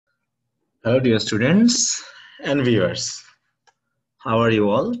Hello, dear students and viewers. How are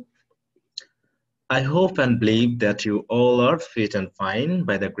you all? I hope and believe that you all are fit and fine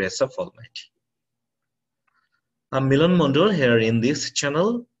by the grace of Almighty. I'm Milan Mondol here in this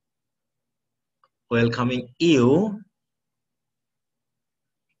channel, welcoming you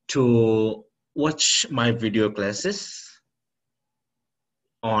to watch my video classes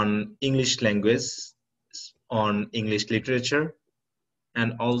on English language, on English literature,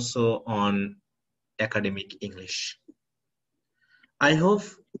 and also on academic English. I hope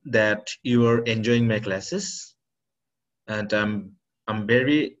that you are enjoying my classes, and I'm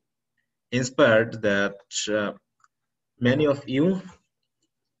very inspired that many of you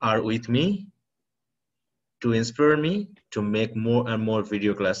are with me to inspire me to make more and more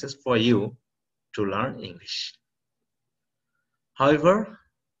video classes for you to learn English. However,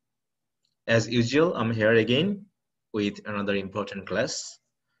 as usual, I'm here again with another important class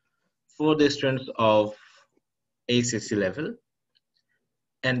for the students of HSC level.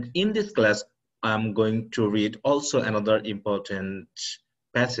 And in this class, I'm going to read also another important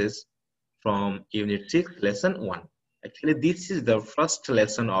passage from Unit 6, Lesson 1. Actually, this is the first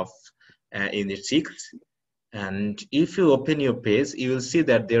lesson of Unit 6. And if you open your page, you will see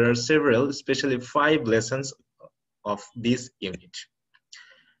that there are several, especially 5 lessons of this unit.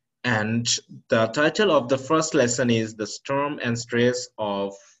 And the title of the first lesson is The Storm and Stress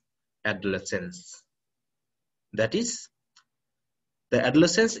of Adolescence. That is, the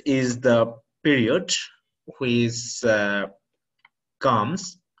adolescence is the period which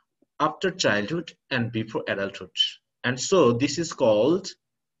comes after childhood and before adulthood. And so this is called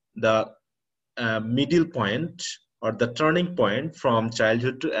the middle point or the turning point from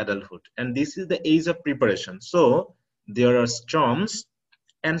childhood to adulthood. And this is the age of preparation. So there are storms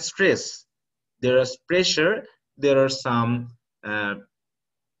and stress. There is pressure. There are some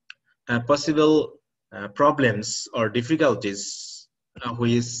possible problems or difficulties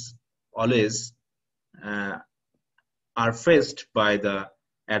which always are faced by the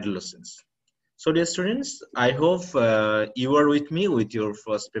adolescents. So dear students, I hope you are with me with your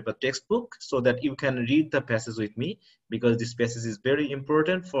first paper textbook so that you can read the passage with me, because this passage is very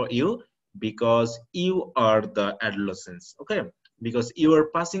important for you because you are the adolescents, okay? Because you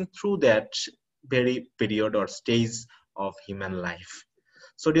are passing through that very period or stage of human life.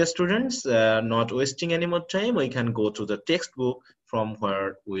 So dear students, not wasting any more time, we can go to the textbook from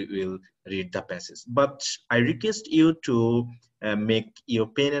where we will read the passage. But I request you to make your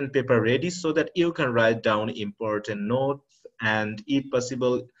pen and paper ready so that you can write down important notes, and if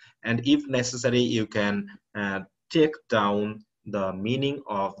possible and if necessary, you can take down the meaning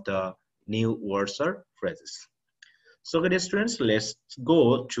of the new words or phrases. So dear students, let's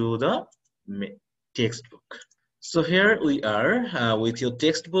go to the textbook. So here we are with your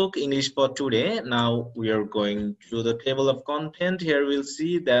textbook English for today. Now we are going to the table of content. Here we'll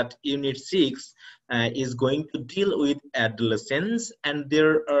see that Unit 6 is going to deal with adolescence, and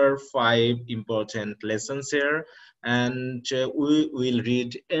there are 5 important lessons here, and we will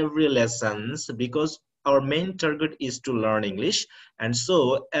read every lessons because our main target is to learn English. And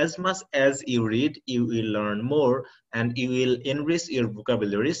so as much as you read, you will learn more and you will enrich your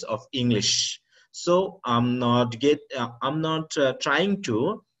vocabularies of English. So I'm not trying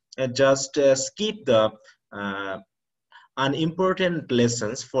to just skip the unimportant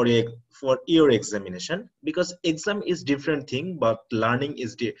lessons for your examination, because exam is different thing but learning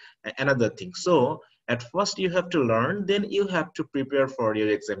is another thing. So at first you have to learn, then you have to prepare for your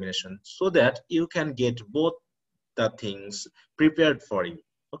examination so that you can get both the things prepared for you.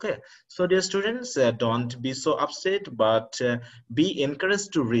 Okay, so dear students, don't be so upset, but be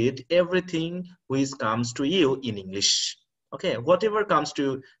encouraged to read everything which comes to you in English. Okay, whatever comes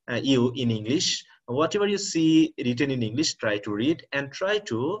to you in English, whatever you see written in English, try to read and try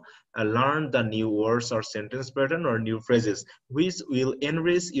to learn the new words or sentence pattern or new phrases which will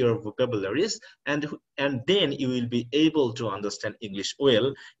enrich your vocabularies, and then you will be able to understand English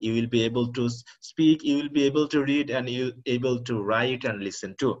well. You will be able to speak, you will be able to read, and you will be able to write and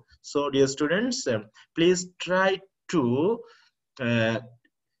listen to. So dear students, please try to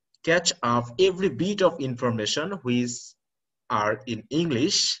catch up every bit of information which are in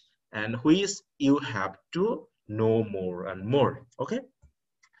English and which you have to know more and more. Okay,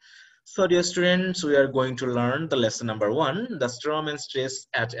 so dear students, we are going to learn the lesson number 1, the storm and stress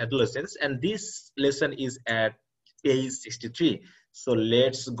at adolescence, and this lesson is at page 63. So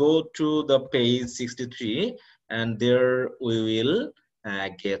let's go to the page 63, and there we will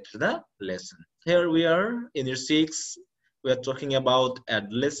get the lesson. Here we are in year 6. We are talking about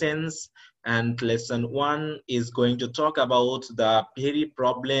adolescence. And lesson 1 is going to talk about the very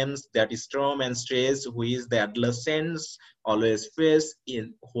problems that storm and stress which the adolescents always face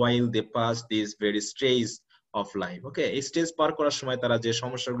in while they pass this very stage of life. Okay, এই stage পার করার সময় তারা যে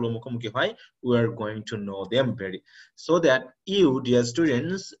সমস্যাগুলো মুখোমুখি হয়, we are going to know them very, so that you dear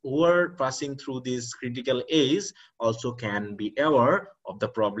students who are passing through this critical age also can be aware of the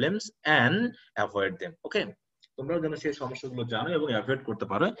problems and avoid them. Okay, তোমরা যেন সেই সমস্যাগুলো জানো এবং অ্যাভয়েড করতে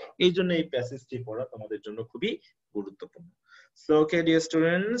পারো, এই জন্য এই প্যাসেজটি পড়া তোমাদের জন্য খুবই গুরুত্বপূর্ণ. So okay dear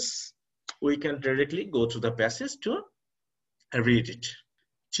students, we can directly go to the passage to read it.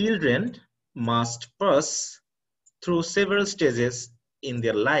 Children must pass through several stages in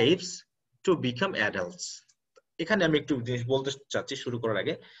their lives to become adults. এখানে আমি একটু জিনিস বলতে চাচ্ছি শুরু করার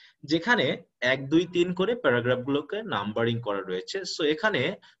আগে, যেখানে 1 2 3 করে প্যারাগ্রাফগুলোকে নাম্বারিং করা রয়েছে। সো এখানে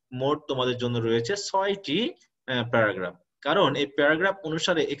মোট তোমাদের জন্য রয়েছে 6টি প্যারাগ্রাফ, কারণ এই প্যারাগ্রাফ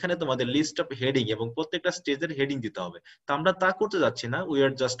অনুসারে এখানে তোমাদের লিস্ট অফ হেডিং এবং প্রত্যেকটা স্টেজের হেডিং দিতে হবে। তো আমরা তা করতে যাচ্ছি না, we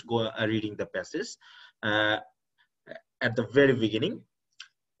are just reading the passage at the very beginning.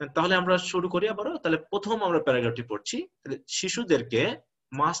 তাহলে আমরা শুরু করি আবারও। তাহলে প্রথম আমরা প্যারাগ্রাফটি পড়ছি। শিশুদেরকে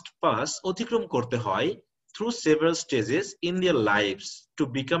মাস্ট পাস অতিক্রম করতে হয় through several stages in their lives to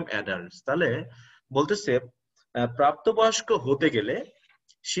become adults. তাহলে বলতেছে প্রাপ্তবয়স্ক হতে গেলে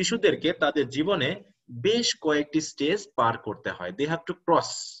শিশুদেরকে তাদের জীবনে বেশ কয়েকটি স্টেজ পার করতে হয়। They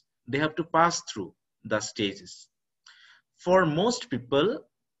have to pass through the stages. For most people,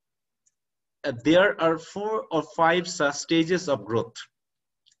 there are 4 or 5 such stages of growth.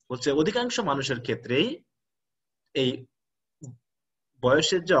 বলছে অধিকাংশ মানুষের ক্ষেত্রেই এই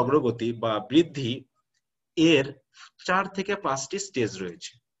বয়সের যে অগ্রগতি বা বৃদ্ধি এর 4 থেকে 5টি স্টেজ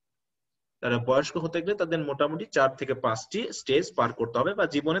রয়েছে। তারা বয়স্ক হতে গেলে তাদের মোটামুটি 4 থেকে 5টি স্টেজ পার করতে হবে, বা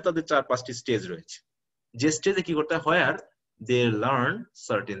জীবনে তাদের 4-5টি স্টেজ রয়েছে। যে স্টেজে কি করতে হয়, আর দে লার্ন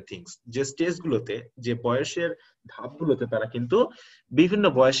সার্টেন থিংস। যে স্টেজগুলোতে, যে বয়সের ধাপগুলোতে তারা কিন্তু বিভিন্ন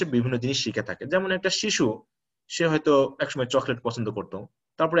বয়সে বিভিন্ন জিনিস শিখে থাকে। যেমন একটা শিশু, সে হয়তো একসময় চকলেট পছন্দ করতো,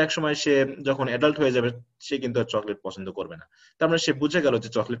 তারপর একসময় সে যখন অ্যাডাল্ট হয়ে যাবে সে কিন্তু আর চকলেট পছন্দ করবে না। তার মানে সে বুঝে গেল যে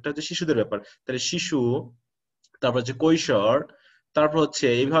চকলেটটা হচ্ছে শিশুদের ব্যাপার। তাহলে শিশু, তারপর হচ্ছে কৈশোর, তারপর হচ্ছে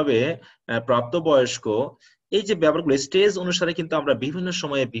এইভাবে প্রাপ্তবয়স্ক। এই যে ব্যাপারগুলো স্টেজ অনুসারে কিন্তু আমরা বিভিন্ন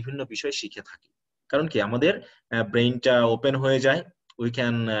সময়ে বিভিন্ন বিষয় শিখে থাকি। কারণ কি, আমাদের ব্রেইনটা ওপেন হয়ে যায়, we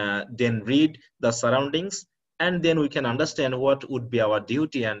can then read the surroundings and then we can understand what would be our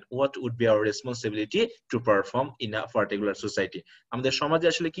duty and what would be our responsibility to perform in a particular society. আমাদের সমাজে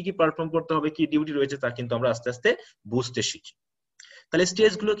আসলে কি কি পারফর্ম করতে হবে, কি ডিউটি রয়েছে, তা কিন্তু আমরা আস্তে আস্তে বুঝতে শিখি। তাহলে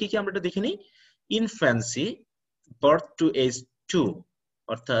স্টেজগুলো কি কি আমরা এটা দেখে নিই। ইনফ্যান্সি, বার্থ টু এজ 2,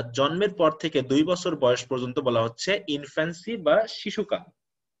 অর্থাৎ জন্মের পর থেকে 2 বছর বয়স পর্যন্ত বলা হচ্ছে ইনফ্যান্সি বা শিশুকাল,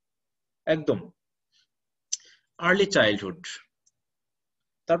 একদম আর্লি চাইল্ডহুড।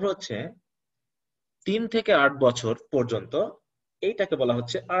 তারপর হচ্ছে 3 থেকে 8 বছর পর্যন্ত, এইটাকে বলা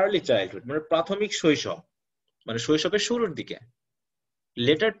হচ্ছে আর্লি চাইল্ডহুড, মানে প্রাথমিক শৈশব, মানে শৈশবের শুরুর দিকে।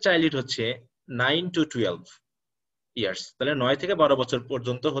 লেটার চাইল্ডহুড হচ্ছে 9 to 12 ইয়ার্স। তাহলে 9 থেকে 12 বছর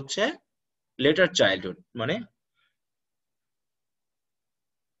পর্যন্ত হচ্ছে লেটার চাইল্ডহুড, মানে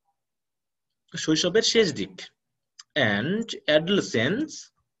শৈশবের শেষ দিক। এন্ড অ্যাডোলেসেন্স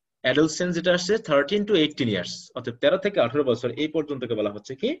যেটা আসছে 13 to 18 ইয়ার্স, অর্থাৎ 13 থেকে 18 বছর এই পর্যন্তকে বলা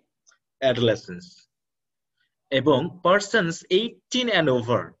হচ্ছে কি অ্যাডোলেসেন্স। এবং পারসনস 18 and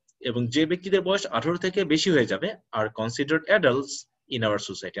over, এবং যে ব্যক্তিদের বয়স 18 থেকে বেশি হয়ে যাবে, আর considered adults in our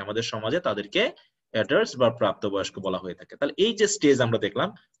society, আমাদের সমাজে তাদেরকে অ্যাডাল্টস বা প্রাপ্তবয়স্ক বলা হয়ে থাকে। তাহলে এই যে স্টেজ আমরা দেখলাম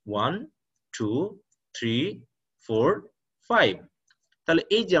 1 2 3 4 5, তাহলে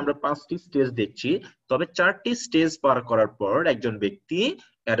এই যে আমরা 5টি স্টেজ দেখছি, তবে 4টি স্টেজ পার করার পর একজন ব্যক্তি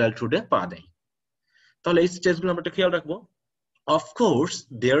অ্যাডাল্টহুডে পা দেয়। তাহলে এই স্টেজগুলো আমরা একটু খেয়াল রাখবো। Of course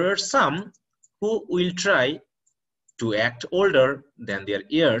there R some who will try to act older than their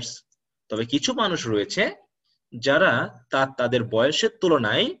years, তবে কিছু মানুষ রয়েছে যারা তাদের বয়সের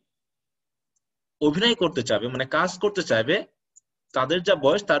তুলনায় অভিনয় করতে চাইবে, মানে কাজ করতে চাইবে তাদের যা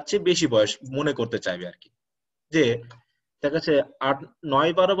বয়স তার চেয়ে বেশি বয়স মনে করতে চাইবে আর কি। যে দেখা যাচ্ছে 8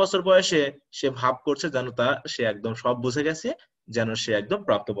 9 12 বছর বয়সে সে ভাব করছে যেন সে একদম সব বুঝে গেছে, যেন সে একদম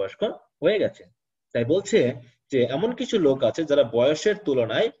প্রাপ্তবয়স্ক হয়ে গেছে। তাই বলছে যে এমন কিছু লোক আছে যারা বয়সের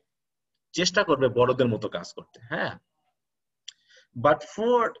তুলনায় চেষ্টা করবে বড়দের মতো কাজ করতে। হ্যাঁ, but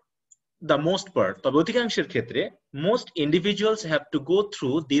for the most part, তবে অধিকাংশের ক্ষেত্রে most individuals have to go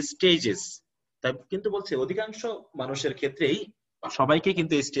through these stages, তাই কিন্তু বলছে অধিকাংশ মানুষের ক্ষেত্রেই সবাইকে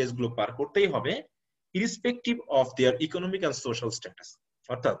কিন্তু এই স্টেজগুলো পার করতেই হবে, irrespective of their economic and social status,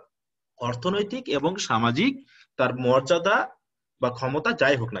 অর্থাৎ অর্থনৈতিক এবং সামাজিক তার মর্যাদা বা ক্ষমতা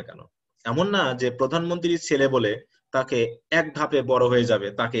যাই হোক না কেন। এমন না যে প্রধানমন্ত্রীর ছেলে বলে তাকে এক ধাপে বড় হয়ে যাবে,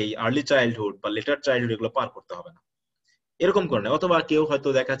 তাকে এই আর্লি চাইল্ডহুড বা লেটার চাইল্ডহুড এগুলো পার করতে হবে না, এরকম করে না। অথবা কেউ হয়তো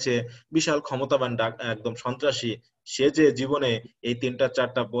দেখাচ্ছে বিশাল ক্ষমতাবান একদম সন্ত্রাসী, সে যে জীবনে এই 3টা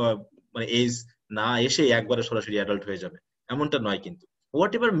 4টা মানে এজ না এসে একবারে সরাসরি অ্যাডাল্ট হয়ে যাবে, এমনটা নয় কিন্তু।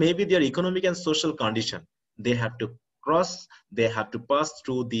 What ever may be there economic and social condition, they have to cross, they have to pass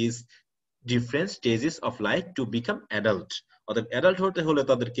through this different stages of life to become adult. অর্থাৎ অ্যাডাল্ট হতে হলে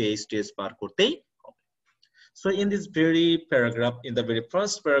তাদেরকে এই স্টেজ পার করতেই হবে। So in this very paragraph, in the very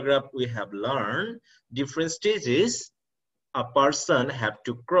first paragraph, we have learned different stages a person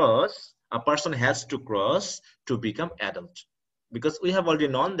has to cross to become adult, because we have already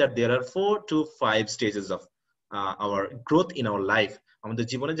known that there are 4 to 5 stages of our growth in our life. আমাদের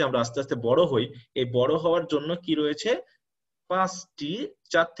জীবনে যে আমরা আস্তে আস্তে বড় হই, এই বড় হওয়ার জন্য কি রয়েছে,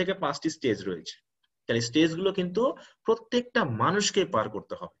 4 থেকে 5টি স্টেজ রয়েছে। তাহলে স্টেজগুলো কিন্তু প্রত্যেকটা মানুষকে পার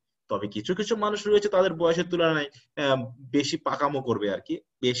করতে হবে। তবে কিছু কিছু মানুষ রয়েছে তাদের বয়সের তুলনায় বেশি পাকামো করবে আর কি,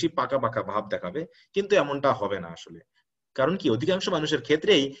 বেশি পাকা পাকা ভাব দেখাবে, কিন্তু এমনটা হবে না আসলে। কারণ কি, অধিকাংশ মানুষের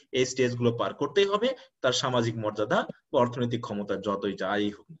ক্ষেত্রেই এই স্টেজগুলো পার করতেই হবে, তার সামাজিক মর্যাদা বা অর্থনৈতিক ক্ষমতা যতই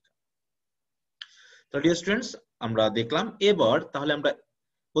যাই হোক না। তো ডিয়ার স্টুডেন্টস, আমরা দেখলাম। এবার তাহলে আমরা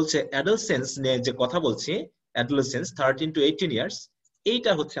বলছে অ্যাডোলেসেন্স নিয়ে যে কথা বলছি, অ্যাডোলেসেন্স 13 to 18 ইয়ার্স,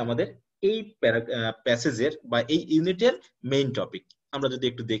 এইটা হচ্ছে আমাদের এই প্যাসেজের বা এই ইউনিটের মেইন টপিক। আমরা যদি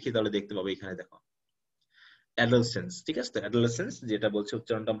একটু দেখি তাহলে দেখতে পাবো, এখানে দেখো অ্যাডোলেসেন্স, ঠিক আছে? তো অ্যাডোলেসেন্স যেটা বলছে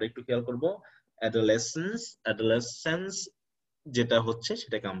উচ্চারণটা আমরা একটু খেয়াল করবো। অ্যাডোলেসেন্স যেটা হচ্ছে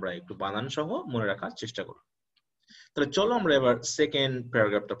সেটাকে আমরা একটু বানান সহ মনে রাখার চেষ্টা করব। তাহলে চলো আমরা এবার সেকেন্ড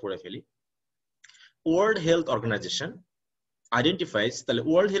প্যারাগ্রাফটা পড়ে ফেলি। ওয়ার্ল্ড হেলথ অর্গানাইজেশন আইডেন্টিফাইজ, তাহলে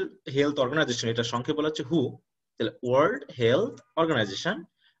ওয়ার্ল্ড হেলথ অর্গানাইজেশন এটা সংক্ষেপে বলা হচ্ছে হু। তাহলে world health organisation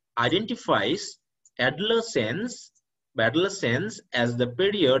identifies adolescence as the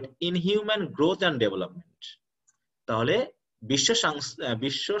period in human growth and development. তাহলে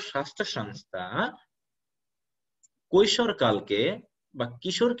বিশ্ব স্বাস্থ্য সংস্থা কৈশোরকালকে বা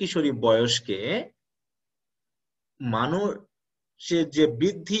কিশোর কিশোরী বয়সকে মানুষের যে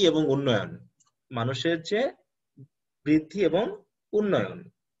বৃদ্ধি এবং উন্নয়ন, মানুষের যে বৃদ্ধি এবং উন্নয়ন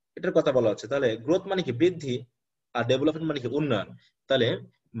এটার কথা বলা হচ্ছে। তাহলে গ্রোথ মানে কি বৃদ্ধি, আর ডেভেলপমেন্ট মানে কি উন্নয়ন। তাহলে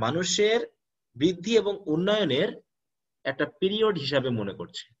মানুষের বৃদ্ধি এবং উন্নয়নের একটা পিরিয়ড হিসাবে মনে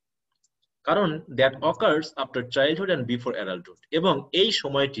করছে, কারণ that occurs after childhood and before adulthood. এবং এই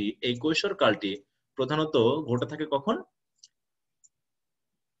সময়টি, এই কৈশোরকালটি প্রধানত ঘটে থাকে কখন?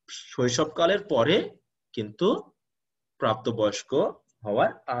 শৈশবকালের পরে, কিন্তু প্রাপ্তবয়স্ক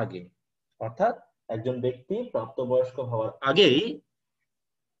হওয়ার আগে। অর্থাৎ একজন ব্যক্তি প্রাপ্তবয়স্ক হওয়ার আগেই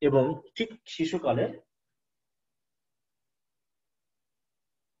এবং ঠিক শিশুকালের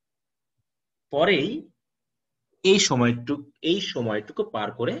পরেই এই সময়টুকু পার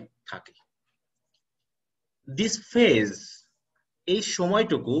করে থাকে। দিস ফেজ, এই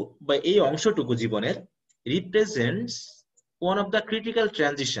সময়টুকু বা এই অংশটুকু জীবনের represents one of the critical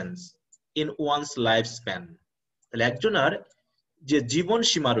transitions in one's life span. তাহলে একজনের যে জীবন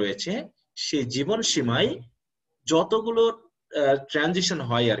সীমা রয়েছে, সেই জীবন সীমায় যতগুলো ট্রানজিশন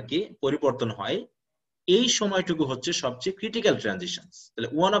হয় আর কি, পরিবর্তন হয়, এই সময়টুকু হচ্ছে সবচেয়ে ক্রিটিক্যাল ট্রানজিশনস। তাহলে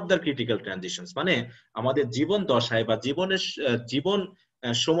one of the critical transitions মানে আমাদের জীবন দশায় বা জীবন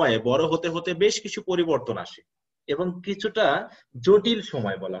সময়ে বড় হতে হতে বেশ কিছু পরিবর্তন আসে, এবং কিছুটা জটিল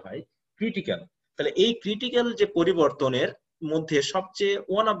সময় বলা হয় ক্রিটিক্যাল। তাহলে এই ক্রিটিক্যাল যে পরিবর্তনের মধ্যে সবচেয়ে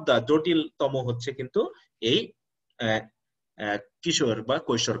ওয়ান অফ দ্য জটিলতম হচ্ছে কিন্তু এই কিশোর বা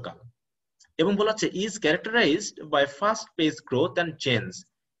কৈশোরকাল। এবং বলা হচ্ছে is characterised by fast pace growth and change.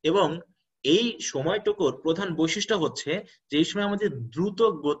 এবং এই সময়টুকুর প্রধান বৈশিষ্ট্য হচ্ছে যে এই সময় আমাদের দ্রুত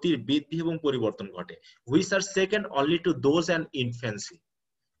গতির বৃদ্ধি এবং পরিবর্তন ঘটে, which are second only to those and infancy.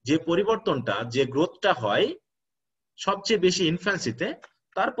 যে পরিবর্তনটা, যে গ্রোথটা হয় সবচেয়ে বেশি ইনফ্যান্সিতে,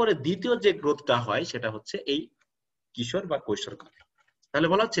 তারপরে দ্বিতীয় যে গ্রোথটা হয় সেটা হচ্ছে এই কিশোর বা কৈশোরকালে। তাহলে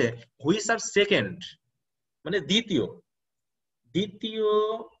বলা হচ্ছে হুইচ আর সেকেন্ড মানে দ্বিতীয়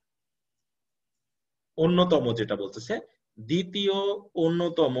অন্যতম, যেটা বলতেছে দ্বিতীয়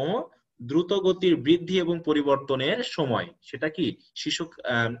অন্যতম দ্রুতগতির বৃদ্ধি এবং পরিবর্তনের সময়, সেটা কি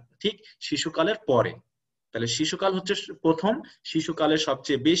ঠিক শিশুকালের পরে। তাহলে শিশুকাল হচ্ছে প্রথম, শিশুকালের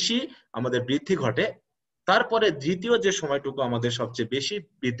সবচেয়ে বেশি আমাদের বৃদ্ধি ঘটে, তারপরে দ্বিতীয় যে সময়টুকু আমাদের সবচেয়ে বেশি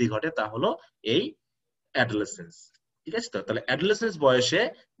বৃদ্ধি ঘটে তা হলো এই অ্যাডোলেসেন্স। ঠিক আছে? তো তাহলে অ্যাডোলেসেন্স বয়সে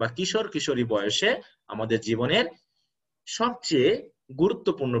বা কিশোর কিশোরী বয়সে আমাদের জীবনের সবচেয়ে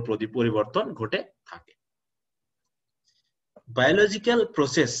গুরুত্বপূর্ণ পরিবর্তন ঘটে থাকে। Biological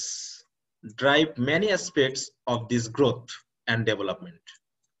process drive many aspects of this growth and development,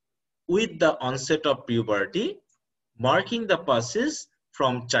 with the onset of puberty marking the passage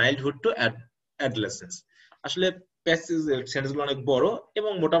from childhood to adolescence. আসলে প্যাসেজ সেন্টেন্সগুলো অনেক বড়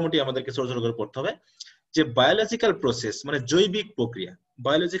এবং মোটামুটি আমাদেরকে ছোট ছোট করে পড়তে হবে। যে বায়োলজিক্যাল প্রসেস মানে জৈবিক প্রক্রিয়া,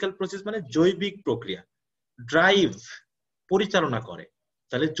 বায়োলজিক্যাল প্রসেস মানে জৈবিক প্রক্রিয়া, ড্রাইভ পরিচালনা করে,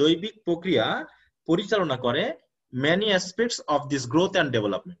 তাহলে জৈবিক প্রক্রিয়া পরিচালনা করে many aspects of this growth and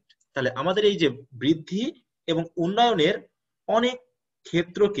development। তাহলে আমাদের এই যে বৃদ্ধি এবং উন্নয়নের অনেক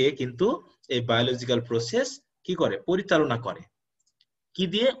ক্ষেত্রকে কিন্তু এই বায়োলজিক্যাল প্রসেস কি করে, পরিচালনা করে। কি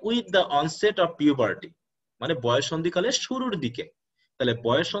দিয়ে? With the onset of puberty, মানে বয়ঃসন্ধিকালের শুরুর দিকে। তাহলে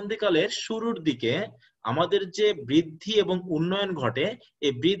বয়ঃসন্ধিকালের শুরুর দিকে আমাদের যে বৃদ্ধি এবং উন্নয়ন ঘটে,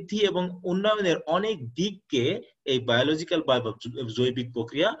 এই বৃদ্ধি এবং উন্নয়নের অনেক দিককে এই বায়োলজিক্যাল বা জৈবিক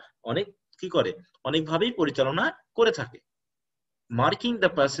প্রক্রিয়া অনেক কি করে, অনেকভাবেই পরিচালনা করে থাকে। Marking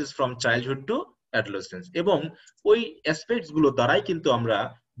the process from childhood two adolescence, এবং ওই অ্যাসপেক্টস গুলো দ্বারাই কিন্তু আমরা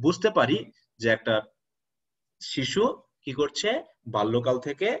বুঝতে পারি যে একটা শিশু কি করছে, বাল্যকাল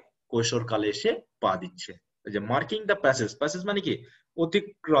থেকে কৈশোরকালে এসে পা দিচ্ছে। যে মার্কিং দ্য প্যাসেজ, প্যাসেজ মানে কি,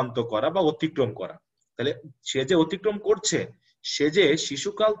 অতিক্রান্ত করা বা অতিক্রম করা। তাহলে সে যে অতিক্রম করছে, সে যে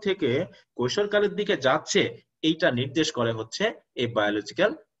শিশুকাল থেকে কৈশোরকালের দিকে যাচ্ছে, এইটা নির্দেশ করে হচ্ছে এই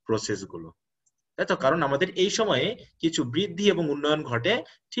বায়োলজিক্যাল প্রসেস গুলো, তাই তো? কারণ আমাদের এই সময়ে কিছু বৃদ্ধি এবং উন্নয়ন ঘটে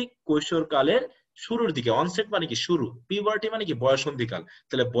ঠিক কৈশোরকালের শুরুর দিকে। অনসেট মানে কি, শুরু, পিউবার্টি মানে কি, বয়ঃসন্ধিকাল।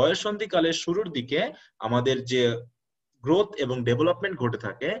 তাহলে বয়ঃসন্ধিকালের শুরুর দিকে আমাদের যে গ্রোথ এবং ডেভেলপমেন্ট ঘটে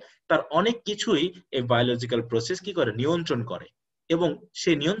থাকে, তার অনেক কিছুই এই বায়োলজিক্যাল প্রসেস কি করে, নিয়ন্ত্রণ করে, এবং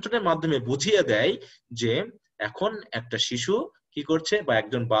সেই নিয়ন্ত্রণের মাধ্যমে বুঝিয়ে দেয় যে এখন একটা শিশু কি করছে, বা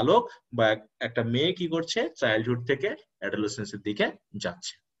একজন বালক বা একটা মেয়ে কি করছে, চাইল্ডহুড থেকে অ্যাডোলেসেন্সের দিকে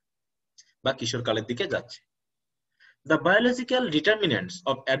যাচ্ছে বা কিশোরকালের দিকে যাচ্ছে। The biological determinants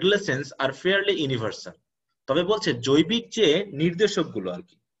of adolescence are fairly universal। তবে বলছে জৈবিক যে নির্দেশকগুলো আর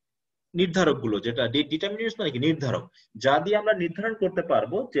কি, নির্ধারকগুলো, যেটা ডিটারমিনেন্টস মানে কি, নির্ধারক, যা দিয়ে আমরা নির্ধারণ করতে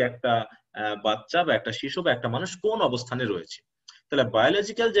পারবো যে একটা বাচ্চা বা একটা শিশু বা একটা মানুষ কোন অবস্থানে রয়েছে। তাহলে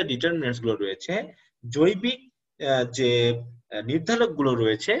বায়োলজিক্যাল যে ডিটারমিনেন্টস গুলো রয়েছে, জৈবিক যে নির্ধারকগুলো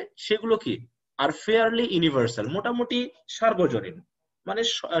রয়েছে, সেগুলো কি, আর ফেয়ারলি ইউনিভার্সাল, মোটামুটি সার্বজনীন। মানে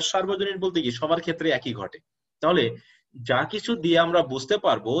সার্বজনীন বলতে কি, সবার ক্ষেত্রে একই ঘটে। তাহলে যা কিছু দিয়ে আমরা বুঝতে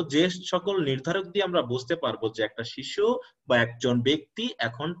পারবো, যে সকল নির্ধারক দিয়ে আমরা বুঝতে পারবো যে একটা শিশু বা একজন ব্যক্তি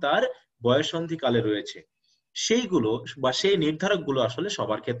এখন তার বয়ঃসন্ধিকালে রয়েছে, সেইগুলো বা সেই নির্ধারকগুলো আসলে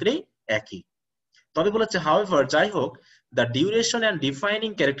সবার ক্ষেত্রেই একই। তবে বলেছে হাউএভার, যাই হোক, the duration and defining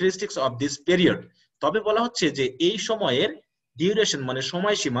characteristics of this period, তবে বলা হচ্ছে যে এই সময়ের ডিউরেশন মানে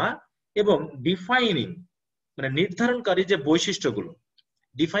সময়সীমা, এবং ডিফাইনিং মানে নির্ধারণকারী যে বৈশিষ্ট্যগুলো,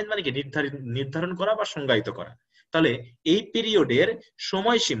 ডিফাইন মানে কি, নির্ধারণ করা বা সংজ্ঞায়িত করা। তাহলে এই পিরিয়ডের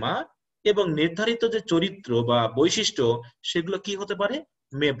সময়সীমা এবং নির্ধারিত যে চরিত্র বা বৈশিষ্ট্য, সেগুলো কি হতে পারে,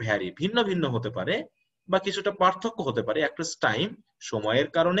 মে ভ্যারি, ভিন্ন ভিন্ন হতে পারে, বা কিছুটা পার্থক্য হতে পারে অ্যাক্রস টাইম, সময়ের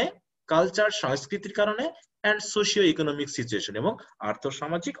কারণে, কালচার সংস্কৃতির কারণে, এন্ড সোশিও ইকোনমিক সিচুয়েশন, এবং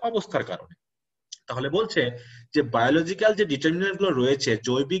আর্থসামাজিক অবস্থার কারণে। তাহলে বলছে যে বায়োলজিক্যাল যে ডিটারমিনেন্ট গুলো রয়েছে,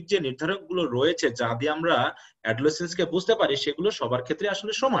 জৈবিক যে নির্ধারক গুলো রয়েছে, যা দিয়ে আমরা অ্যাডোলেসেন্স কে বুঝতে পারি, সেগুলো সবার ক্ষেত্রে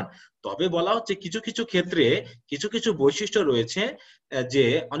আসলে সমান। তবে বলা হচ্ছে কিছু কিছু ক্ষেত্রে কিছু কিছু বৈশিষ্ট্য রয়েছে, যে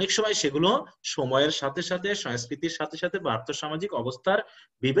অনেক সময় সেগুলো সময়ের সাথে সাথে, সংস্কৃতির সাথে সাথে বা আর্থসামাজিক অবস্থার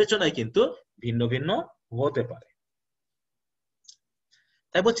বিবেচনায় কিন্তু ভিন্ন ভিন্ন হতে পারে।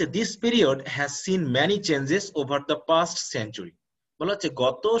 তাই বলছে this period has seen many changes over the past century. বলা হচ্ছে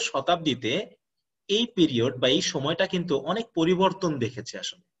গত শতাব্দীতে এই পিরিয়ড বা এই সময়টা কিন্তু অনেক পরিবর্তন দেখেছে।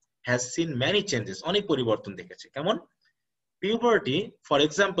 আসলে হ্যাজ সিন ম্যানি চেঞ্জেস, অনেক পরিবর্তন দেখেছে। কেমন? Puberty for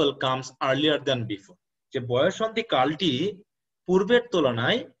example comes earlier than before, যে বয়ঃসন্ধি কালটি পূর্বের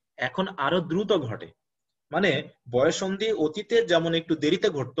তুলনায় এখন আরো দ্রুত ঘটে। মানে বয়ঃসন্ধি অতীতে যেমন একটু দেরিতে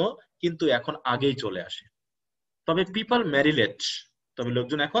ঘটতো, কিন্তু এখন আগেই চলে আসে। তবে পিপল ম্যারি লেট, তবে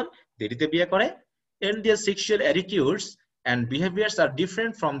লোকজন এখন দেরিতে বিয়ে করে, and their sexual attitudes and behaviors are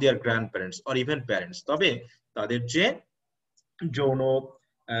different from their grandparents or even parents। তবে তাদের যে যৌন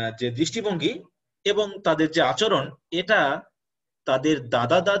যে দৃষ্টিভঙ্গি এবং তাদের যে আচরণ, এটা তাদের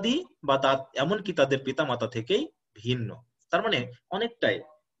দাদা দাদি বা এমনকি তাদের পিতামাতা থেকেই ভিন্ন। তার মানে অনেকটাই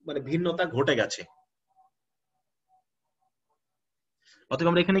মানে ভিন্নতা ঘটে গেছে। অতএব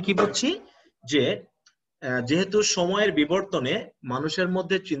আমরা এখানে কি বলছি, যে যেহেতু সময়ের বিবর্তনে মানুষের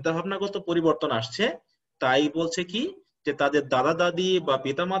মধ্যে চিন্তা ভাবনাগত পরিবর্তন আসছে, তাই বলছে কি, যে তাদের দাদা দাদি বা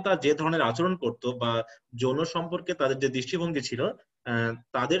পিতামাতা যে ধরনের আচরণ করতো বা যৌন সম্পর্কে তাদের যে দৃষ্টিভঙ্গি ছিল,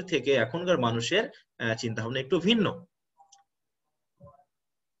 তাদের থেকে এখনকার মানুষের চিন্তা ভাবনা একটু ভিন্ন।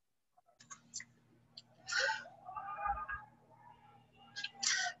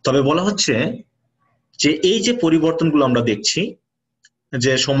 তবে বলা হচ্ছে যে এই যে পরিবর্তনগুলো আমরা দেখছি,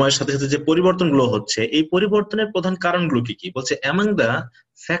 যে সময়ের সাথে সাথে যে পরিবর্তনগুলো হচ্ছে, এই পরিবর্তনের প্রধান কারণগুলো কি কি? বলছে among the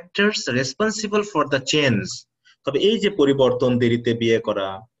factors responsible for the change তবে এই যে পরিবর্তন, দেরিতে বিয়ে করা,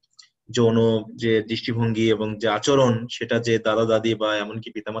 যৌন যে দৃষ্টিভঙ্গি এবং যে আচরণ, সেটা যে দাদা দাদি বা এমনকি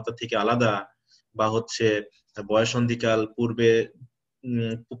পিতামাতা থেকে আলাদা, বা হচ্ছে বয়সন্ধিকাল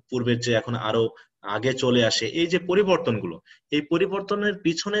পূর্বের যে এখন আরো আগে চলে আসে, এই যে পরিবর্তনগুলো, এই পরিবর্তনের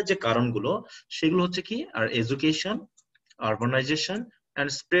পিছনে যে কারণগুলো, সেগুলো হচ্ছে কি, আর education, urbanisation and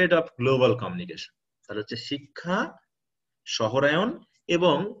spread of global communication. তাহলে হচ্ছে শিক্ষা, শহরায়ন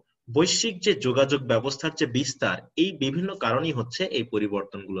এবং বৈশ্বিক যে যোগাযোগ ব্যবস্থার যে বিস্তার, এই বিভিন্ন কারণই হচ্ছে এই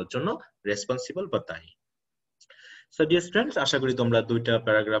পরিবর্তনগুলোর জন্য রেসপন্সিবল বা দায়ী। সো ডিয়ার স্টুডেন্টস, আশা করি তোমরা দুইটা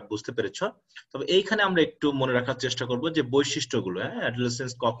প্যারাগ্রাফ বুঝতে পেরেছো। তবে এইখানে আমরা একটু মনে রাখার চেষ্টা করব যে বৈশিষ্ট্যগুলো,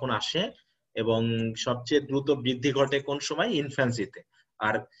 অ্যাডোলেসেন্স কখন আসে এবং সবচেয়ে দ্রুত বৃদ্ধি ঘটে কোন সময়, ইনফ্যান্সিতে।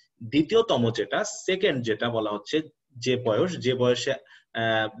 আর দ্বিতীয়তম যেটা, সেকেন্ড যেটা বলা হচ্ছে, যে বয়স, যে বয়সে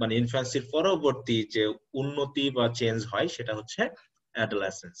মানে ইনফ্যান্সির পরবর্তী যে উন্নতি বা চেঞ্জ হয়, সেটা হচ্ছে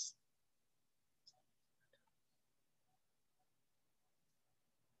অ্যাডোলেসেন্স।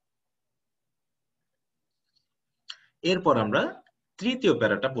 এরপর আমরা তৃতীয়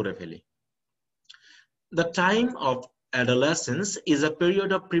প্যারাটা পড়ে ফেলি। The time of adolescence is a period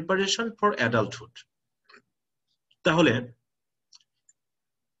of preparation for adulthood. তাহলে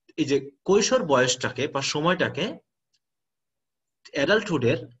এই যে কৈশোর বয়সটাকে বা সময়টাকে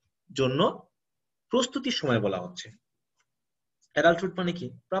অ্যাডাল্টহুডের জন্য প্রস্তুতির সময় বলা হচ্ছে। অ্যাডাল্টহুড মানে কি,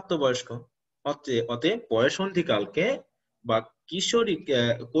 প্রাপ্তবয়স্ক। অতএব বয়সন্ধিকালকে বা কিশোরী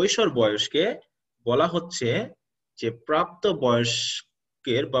কৈশোর বয়সকে বলা হচ্ছে যে প্রাপ্ত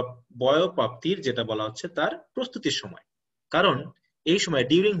বয়স্কের বা বয়ঃপ্রাপ্তির যেটা বলা হচ্ছে তার প্রস্তুতির সময়। কারণ এই সময়,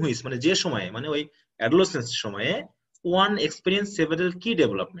 ডিউরিং হুইচ মানে যে সময়ে, মানে ওই অ্যাডোলেসেন্স সময়ে, ওয়ান এক্সপেরিয়েন্স সেভারাল কি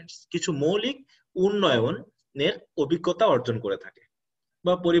ডেভেলপমেন্টস, কিছু মৌলিক উন্নয়নের অভিজ্ঞতা অর্জন করে থাকে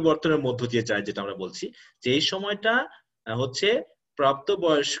বা পরিবর্তনের মধ্য দিয়ে যায়, যেটা আমরা বলছি যে এই সময়টা হচ্ছে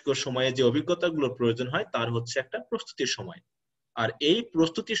প্রাপ্তবয়স্ক সময়ে যে অভিজ্ঞতাগুলো প্রয়োজন হয় তার হচ্ছে একটা প্রস্তুতির সময়। আর এই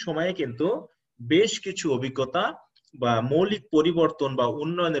প্রস্তুতির সময়ে কিন্তু বেশ কিছু অভিজ্ঞতা বা মৌলিক পরিবর্তন বা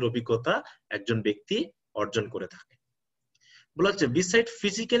উন্নয়নের অভিজ্ঞতা একজন ব্যক্তি অর্জন করে থাকে। বলা হচ্ছে beside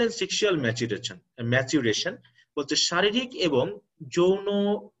physical and sexual maturation, বলছে শারীরিক এবং যৌন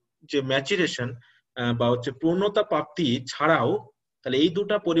যে ম্যাচুরেশন বা হচ্ছে পূর্ণতা প্রাপ্তি ছাড়াও, তাহলে এই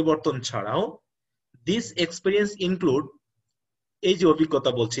দুটা পরিবর্তন ছাড়াও, দিস এক্সপেরিয়েন্স ইনক্লুড, এই যে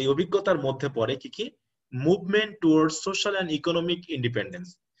অভিজ্ঞতা বলছে, এই অভিজ্ঞতার মধ্যে পড়ে কি কি, movement towards social and economic independence,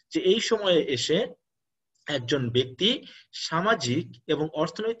 যে এই সময়ে এসে একজন ব্যক্তি সামাজিক এবং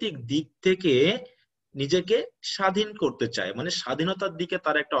অর্থনৈতিক দিক থেকে নিজেকে স্বাধীন করতে চায়, মানে স্বাধীনতার দিকে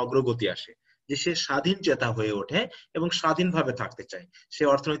তার একটা অগ্রগতি আসে, যে সে স্বাধীন চেতা হয়ে ওঠে এবং স্বাধীনভাবে থাকতে চায়। সে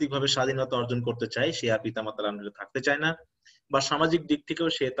অর্থনৈতিকভাবে স্বাধীনতা অর্জন করতে চায়, সে আর পিতামাতার আন্ডারে থাকতে চায় না, বা সামাজিক দিক থেকেও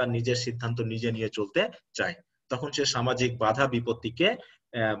সে তার নিজের সিদ্ধান্ত নিজে নিয়ে চলতে চায়। তখন সে সামাজিক বাধা বিপত্তিকে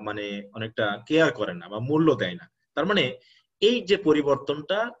মানে অনেকটা কেয়ার করে না বা মূল্য দেয় না। তার মানে এই যে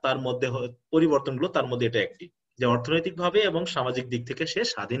পরিবর্তনটা তার মধ্যে, পরিবর্তনগুলো তার মধ্যে এটা একটি, যে অর্থনৈতিকভাবে এবং সামাজিক দিক থেকে সে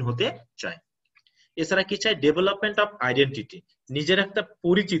স্বাধীন হতে চায়। এছাড়া কি চাই, ডেভেলপমেন্ট অফ আইডেন্টিটি, নিজের একটা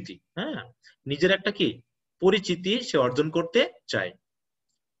পরিচিতি, হ্যাঁ, নিজের একটা কি পরিচিতি সে অর্জন করতে চায়।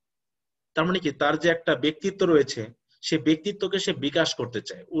 তার মানে কি, তার যে একটা ব্যক্তিত্ব রয়েছে, সে ব্যক্তিত্বকে সে বিকাশ করতে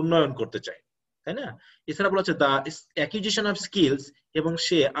চায়, উন্নয়ন করতে চায়, তাই না? এছাড়া বলা হচ্ছে দা অ্যাকুইজিশন অফ স্কিলস, এবং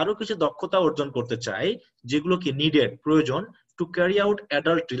সে আরো কিছু দক্ষতা অর্জন করতে চায় যেগুলো কি নিডেড, প্রয়োজন, to carry out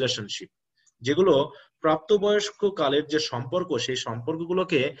adult relationship, যেগুলো প্রাপ্তবয়স্ক কালের যে সম্পর্ক, সেই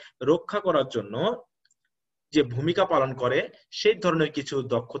সম্পর্কগুলোকে রক্ষা করার জন্য যে ভূমিকা পালন করে, সেই ধরনের কিছু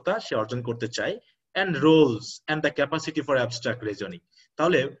দক্ষতা সে অর্জন করতে চায়। And Rolle's and the capacity for abstract reasoning,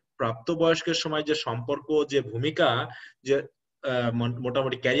 তাহলে প্রাপ্তবয়স্কের সময় যে সম্পর্ক, যে ভূমিকা, যে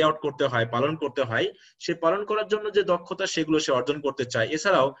মোটামুটি ক্যারি আউট করতে হয়, পালন করতে হয়, সে পালন করার জন্য যে দক্ষতা, সেগুলো সে অর্জন করতে চায়।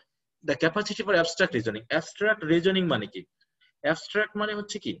 এছাড়াও the capacity for abstract reasoning, abstract reasoning মানে কি, অ্যাবস্ট্রাক্ট মানে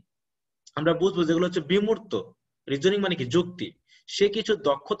হচ্ছে কি, আমরা বুঝবো যেগুলো হচ্ছে বিমূর্ত, রিজনিং মানে কি যুক্তি, সে কিছু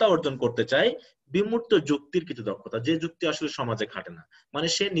দক্ষতা অর্জন করতে চায়, বিমূর্ত যুক্তির কিছু দক্ষতা, যে যুক্তি আসলে সমাজে খাটে না, মানে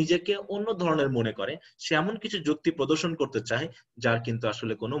সে নিজেকে অন্য ধরনের মনে করে, সে এমন কিছু যুক্তি প্রদর্শন করতে চায় যার কিন্তু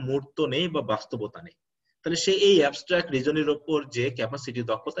আসলে কোনো মূর্ত নেই বা বাস্তবতা নেই। তাহলে সে এই অ্যাবস্ট্রাক্ট রিজনের উপর যে ক্যাপাসিটি,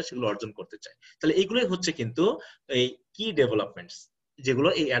 দক্ষতা, সেগুলো অর্জন করতে চায়। তাহলে এগুলোই হচ্ছে কিন্তু এই কি ডেভেলপমেন্টস, যেগুলো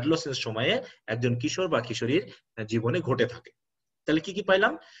এই অ্যাডোলেসেন্স সময়ে একজন কিশোর বা কিশোরীর জীবনে ঘটে থাকে। তাহলে কি কি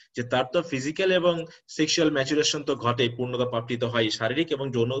পাইলাম, যে তার তো ফিজিক্যাল এবং সেক্সুয়াল ম্যাচুরেশন তো ঘটে, পূর্ণতা প্রাপ্তি তো হয়, শারীরিক এবং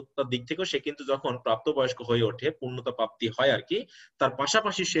যৌনতার দিক থেকেও সে কিন্তু যখন প্রাপ্তবয়স্ক হয়ে ওঠে, পূর্ণতা প্রাপ্তি হয় আর কি। তার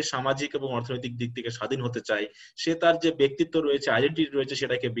পাশাপাশি সে সামাজিক এবং অর্থনৈতিক দিক থেকে স্বাধীন হতে চায়, সে তার যে ব্যক্তিত্ব রয়েছে, আইডেন্টিটি রয়েছে,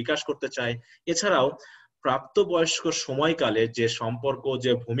 সেটাকে বিকাশ করতে চায়। এছাড়াও প্রাপ্তবয়স্ক সময়কালে যে সম্পর্ক,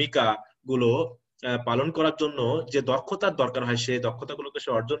 যে ভূমিকা গুলো পালন করার জন্য যে দক্ষতার দরকার হয় সেই দক্ষতাগুলোকে সে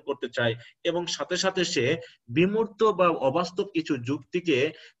অর্জন করতে চায়, এবং সাথে সাথে সে বিমূর্ত বা অবাস্তব কিছু যুক্তিকে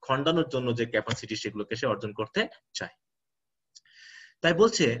খণ্ডানোর জন্য যে ক্যাপাসিটি সেগুলোকে সে অর্জন করতে চায়। তাই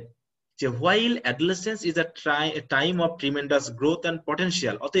বলছে যে while adolescence is a time of tremendous growth and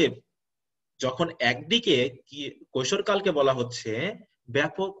potential, অতএব যখন একদিকে কৈশোরকালকে বলা হচ্ছে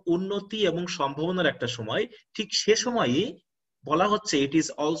ব্যাপক উন্নতি এবং সম্ভাবনার একটা সময়, ঠিক সে সময়ই বলা হচ্ছে it is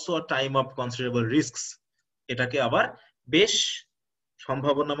also a time of considerable risks, এটাকে আবার বেশ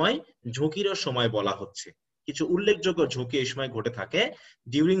সম্ভাবনাময় ঝুঁকিরও সময় বলা হচ্ছে। কিছু উল্লেখযোগ্য ঝুঁকি এই সময় ঘটে থাকে,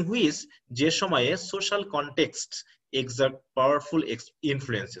 ডিউরিং হুইচ, যে সময়ে social context excerpt powerful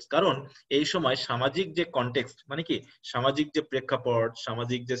influences, কারণ এই সময় সামাজিক যে কনটেক্সট মানে কি সামাজিক যে প্রেক্ষাপট,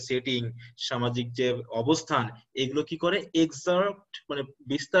 সামাজিক যে সেটিং, সামাজিক যে অবস্থান, এগুলো কি করে এক্সার্ট মানে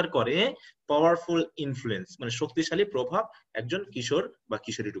বিস্তার করে পাওয়ারফুল ইনফ্লুয়েন্স মানে শক্তিশালী প্রভাব একজন কিশোর বা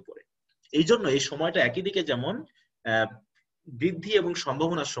কিশোরীর উপরে। এই জন্য এই সময়টা একই দিকে যেমন বৃদ্ধি এবং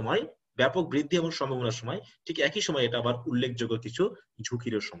সম্ভাবনার সময়, ব্যাপক বৃদ্ধি এবং সম্ভাবনার সময়, ঠিক একই সময় এটা আবার উল্লেখযোগ্য কিছু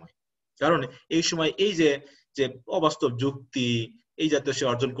ঝুঁকিরও সময়। কারণ এই সময় এই যে যে অবাস্তব যুক্তি এই জাতীয় সে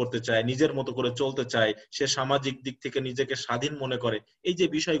অর্জন করতে চায়, নিজের মতো করে চলতে চায়, সে সামাজিক দিক থেকে নিজেকে স্বাধীন মনে করে, এই যে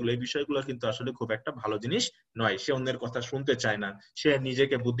বিষয়গুলো এই বিষয়গুলো কিন্তু আসলে খুব একটা ভালো জিনিস নয়। সে অন্যের কথা শুনতে চায় না, সে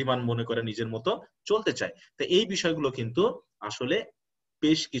নিজেকে বুদ্ধিমান মনে করে নিজের মতো চলতে চায়। তো এই বিষয়গুলো কিন্তু আসলে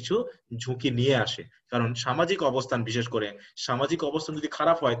বেশ কিছু ঝুঁকি নিয়ে আসে। কারণ সামাজিক অবস্থান, বিশেষ করে সামাজিক অবস্থান যদি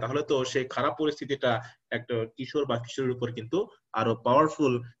খারাপ হয় তাহলে তো সেই খারাপ পরিস্থিতিটা একটা কিশোর বা কিশোরের উপর কিন্তু আরো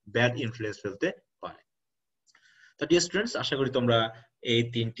পাওয়ারফুল ব্যাড ইনফ্লুয়েন্স ফেলতে পারে। তো ডিয়ার স্টুডেন্টস, আশা করি তোমরা এই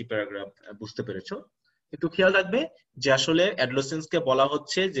 3টি প্যারাগ্রাফ বুঝতে পেরেছো। একটু খেয়াল রাখবে যে আসলে অ্যাডোলেসেন্স কে বলা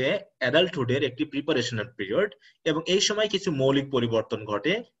হচ্ছে যে অ্যাডাল্টহুডের একটি প্রিপারেশনাল পিরিয়ড, এবং এই সময় কিছু মৌলিক পরিবর্তন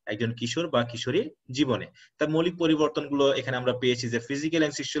ঘটে একজন কিশোর বা কিশোরীর জীবনে। তার মৌলিক পরিবর্তনগুলো এখানে আমরা পেয়েছি যে ফিজিক্যাল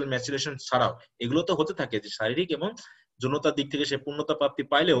এন্ড সেক্সুয়াল ম্যাচুরেশন ছাড়াও এগুলো তো হতে থাকে, যে শারীরিক এবং যৌনতার দিক থেকে সে পূর্ণতা প্রাপ্তি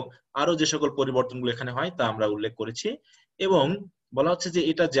পাইলেও আরো যে সকল পরিবর্তনগুলো এখানে হয় তা আমরা উল্লেখ করেছি। এবং বলা হচ্ছে যে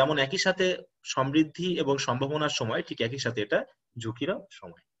এটা যেমন একই সাথে সমৃদ্ধি এবং সম্ভাবনার সময়, ঠিক একই সাথে এটা ঝুঁকিরও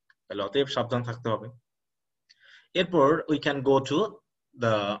সময়। তাহলে অতএব সাবধান থাকতে হবে। এরপর we can go to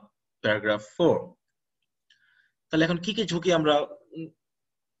the paragraph 4। তাহলে এখন কি কি ঝুঁকি আমরা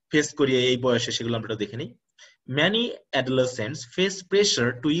ফেস করি এই বয়সে সেগুলো আমরা দেখে নিই। Many adolescents face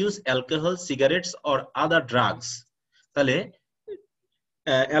pressure to use alcohol, cigarettes or other drugs. তাহলে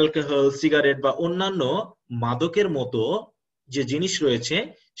অ্যালকোহল, সিগারেট বা অন্যান্য মাদকের মতো যে জিনিস রয়েছে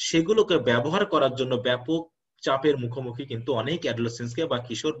সেগুলোকে ব্যবহার করার জন্য ব্যাপক চাপের মুখোমুখি কিন্তু অনেক অ্যাডোলেসেন্সকে বা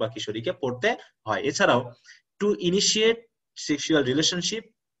কিশোর বা কিশোরীকে পড়তে হয়। এছাড়াও টু ইনিশিয়েট সেক্সুয়াল রিলেশনশিপ,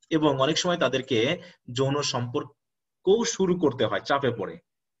 এবং অনেক সময় তাদেরকে যৌন সম্পর্কও শুরু করতে হয় চাপে পড়ে।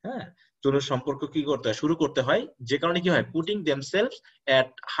 হ্যাঁ, যৌন সম্পর্ক কি করতে হয় শুরু করতে হয়, যে কারণে কি হয় putting themselves at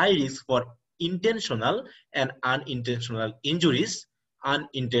high risk for intentional and unintentional injuries,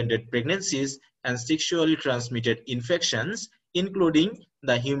 unintended pregnancies and sexually transmitted infections including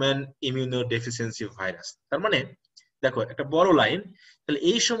the human immunodeficiency virus। তার মানে দেখো একটা বড় লাইন, তাহলে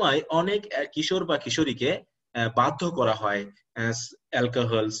এই সময় অনেক কিশোর বা কিশোরীকে বাধ্য করা হয়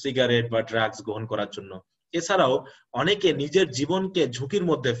অ্যালকোহল, সিগারেট বা ড্রাগস গ্রহণ করার জন্য। এছাড়াও অনেকে নিজের জীবনকে ঝুঁকির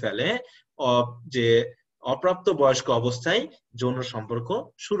মধ্যে ফেলে যে অপ্রাপ্ত বয়স্ক অবস্থায় যৌন সম্পর্ক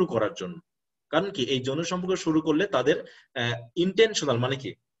শুরু করার জন্য। কারণ কি এই যৌন সম্পর্ক শুরু করলে তাদের ইন্টেনশনাল মানে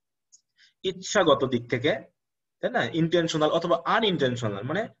কি ইচ্ছাগত দিক থেকে, তাই না, ইন্টেনশনাল অথবা আনইনটেনশনাল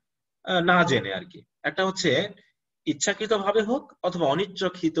মানে না জেনে আর কি, একটা হচ্ছে ইচ্ছাকৃত ভাবে হোক অথবা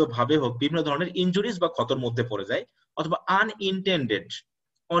অনিচ্ছাকৃত ভাবে হোক বিভিন্ন ধরনের ইনজুরিজ বা ক্ষতর মধ্যে পড়ে যায়, অথবা আনইনটেন্ডেড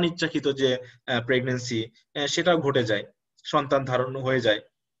অনিচ্ছাকৃত যে প্রেগন্যান্সি সেটাও ঘটে যায়, সন্তান ধারণ হয়ে যায়।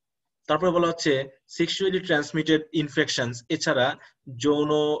 তারপরে বলা হচ্ছে সেক্সুয়ালি ট্রান্সমিটেড ইনফেকশনস, এছাড়া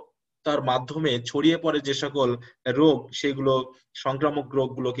যৌন তার মাধ্যমে ছড়িয়ে পড়ে যে সকল রোগ সেগুলো সংক্রামক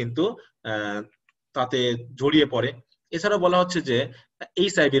রোগগুলো কিন্তু তাতে জড়িয়ে পড়ে। এছাড়া বলা হচ্ছে যে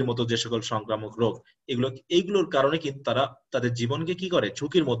এইচআইভির মতো যে সকল সংক্রামক রোগ এইগুলোর কারণে কিন্তু তারা তাদের জীবনকে কি করে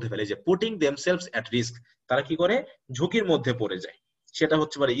ঝুঁকির মধ্যে ফেলে, যে পুটিং দেমসেলভস এট রিস্ক, তারা কি করে ঝুঁকির মধ্যে পড়ে যায়। সেটা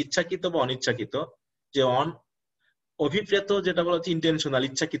হচ্ছে পারে ইচ্ছাকৃত বা অনিচ্ছাকৃত, যে অভিপ্রেত যেটা বলা হচ্ছে ইন্টেনশনাল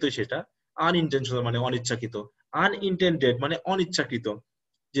ইচ্ছাকৃত সেটা, আনইনটেনশনাল মানে অনিচ্ছাকৃত, আনইনটেন্ডেড মানে অনিচ্ছাকৃত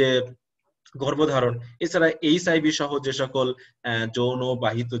যে গর্ভধারণ। এছাড়া এইচআইভি সহ যে সকল যৌন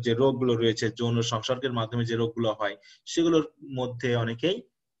বাহিত যে রোগগুলো রয়েছে, যৌন সংসর্গের মাধ্যমে যে রোগগুলো হয় সেগুলোর মধ্যে অনেকেই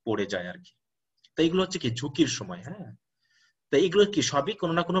পড়ে যায় আর কি। তো এইগুলো হচ্ছে কি ঝুঁকির সময়। হ্যাঁ, তো এইগুলো কি সবই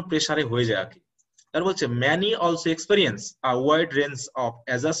কোনো না কোনো প্রেসারে হয়ে যায় আর কি। তার বলছে many also experience a wide range of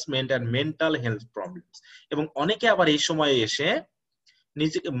adjustment and mental health problems, এবং অনেকে আবার এই সময়ে এসে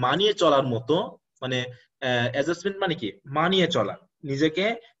নিজেকে মানিয়ে চলার মতো মানে অ্যাডজাস্টমেন্ট মানে কি মানিয়ে চলা, নিজেকে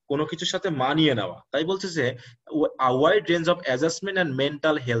কোনো কিছুর সাথে মানিয়ে নেওয়া। তাই বলছে যে wide range of adjustment and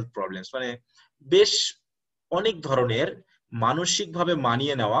mental health problems, মানে বেশ অনেক ধরনের মানসিকভাবে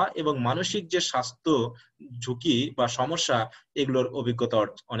মানিয়ে নেওয়া এবং মানসিক যে স্বাস্থ্য ঝুঁকি বা সমস্যা, এগুলোর অভিজ্ঞতা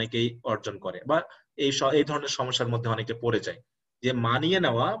অনেকেই অর্জন করে বা এই ধরনের সমস্যার মধ্যে অনেকে পড়ে যায়। যে মানিয়ে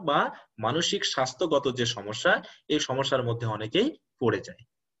নেওয়া বা মানসিক স্বাস্থ্যগত যে সমস্যা, এই সমস্যার মধ্যে অনেকেই পড়ে যায়।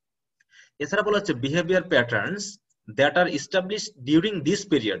 এছাড়া বলা হচ্ছে behaviour patterns that R established during this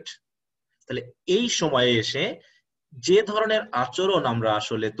period. তাহলে এই সময়ে এসে যে ধরনের আচরণ আমরা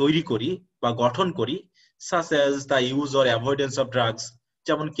আসলে তৈরি করি বা গঠন করি, such as the use or avoidance of drugs,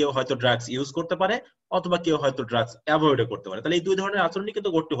 যেমন কেউ হয়তো ড্রাগস ইউজ করতে পারে অথবা কেউ হয়তো ড্রাগস অ্যাভয়েড করতে পারে। তাহলে এই দুই ধরনের আচরণই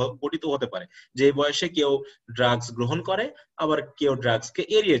কিন্তু গঠিত হতে পারে, যে বয়সে কেউ ড্রাগস গ্রহণ করে আবার কেউ ড্রাগসকে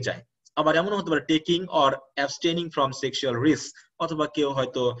এড়িয়ে যায়। আবার এমন হতে পারে taking or অ্যাবস্টেনিং from sexual risk, অথবা কেউ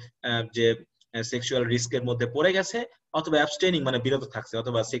হয়তো যে সেক্সুয়াল রিস্কের মধ্যে পড়ে গেছে, অথবা অ্যাবস্টেনিং মানে বিরত থাকছে,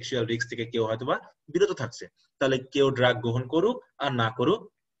 অথবা সেক্সুয়াল রিস্ক থেকে কেউ হয়তোবা বিরত থাকছে। তাহলে কেউ ড্রাগ গ্রহণ করুক আর না করুক,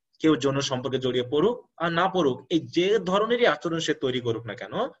 কেউ যৌন সম্পর্কে জড়িয়ে পড়ুক আর না পড়ুক, এই যে ধরনেরই আচরণ সে তৈরি করুক না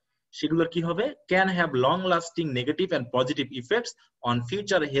কেন, সেগুলোর কি হবে, can have long lasting negative and positive effects on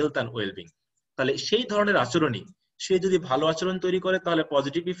future health and wellbeing. তাহলে সেই ধরনের আচরণই, সে যদি ভালো আচরণ তৈরি করে তাহলে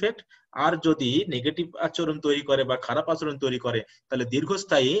পজিটিভ ইফেক্ট, আর যদি নেগেটিভ আচরণ তৈরি করে বা খারাপ আচরণ তৈরি করে তাহলে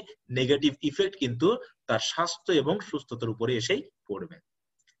দীর্ঘস্থায়ী নেগেটিভ ইফেক্ট কিন্তু তার স্বাস্থ্য এবং সুস্থতার উপরে এসেই পড়বে।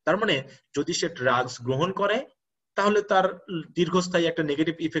 তার মানে যদি সে ড্রাগস গ্রহণ করে তাহলে তার দীর্ঘস্থায়ী একটা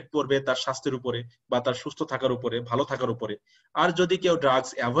নেগেটিভ ইফেক্ট পড়বে তার স্বাস্থ্যের উপরে বা তার সুস্থ থাকার উপরে, ভালো থাকার উপরে। আর যদি কেউ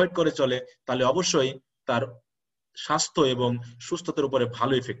ড্রাগস অ্যাভয়েড করে চলে তাহলে অবশ্যই তার স্বাস্থ্য এবং সুস্থতার উপরে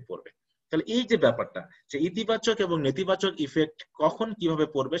ভালো ইফেক্ট পড়বে। তাহলে এই যে ব্যাপারটা, যে ইতিবাচক এবং নেতিবাচক ইফেক্ট কখন কিভাবে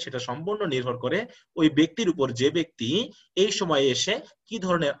পড়বে সেটা সম্পূর্ণ নির্ভর করে ওই ব্যক্তির উপর, যে ব্যক্তি এই সময়ে এসে কি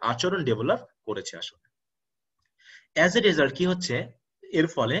ধরনের আচরণ ডেভেলপ করেছে আসলে। অ্যাজ এ রেজাল্ট কি হচ্ছে, এর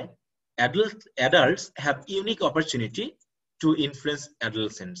ফলে adults have unique opportunity to influence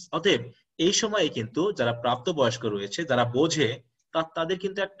adolescents। অতএব এই সময়ে কিন্তু যারা প্রাপ্তবয়স্ক রয়েছে, যারা বোঝে, তাদের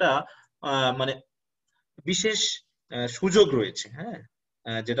কিন্তু একটা মানে বিশেষ সুযোগ রয়েছে, হ্যাঁ,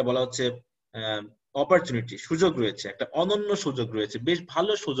 যেটা বলা হচ্ছে অপরচুনিটি, সুযোগ রয়েছে, একটা অনন্য সুযোগ রয়েছে, বেশ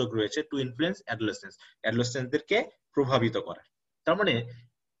ভালো সুযোগ রয়েছে টু ইনফ্লুয়েন্স অ্যাডোলেসেন্সদেরকে প্রভাবিত করার। তার মানে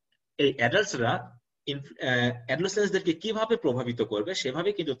এই অ্যাডাল্টসরা অ্যাডোলেসেন্সদেরকে কিভাবে প্রভাবিত করবে সেভাবে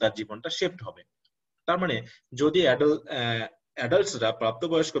কিন্তু তার জীবনটা শেপড হবে। তার মানে যদি অ্যাডাল্টসরা,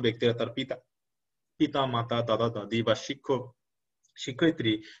 প্রাপ্তবয়স্ক ব্যক্তিরা, তার পিতা মাতা, দাদা দাদি বা শিক্ষক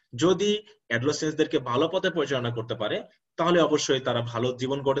শিক্ষয়িত্রী যদি অ্যাডোলেসেন্সদেরকে ভালো পথে পরিচালনা করতে পারে তাহলে অবশ্যই তারা ভালো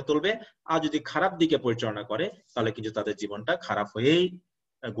জীবন গড়ে তুলবে। আর যদি খারাপ দিকে পরিচালনা করে তাহলে কিন্তু তাদের জীবনটা খারাপ হয়েই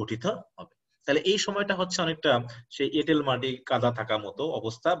গঠিত হবে। তাহলে এই সময়টা হচ্ছে অনেকটা সেই এঁটেল মাটি কাদা থাকা মতো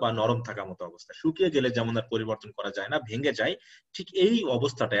অবস্থা বা নরম থাকা মতো অবস্থা। শুকিয়ে গেলে যেমন আর পরিবর্তন করা যায় না, ভেঙে যায়, ঠিক এই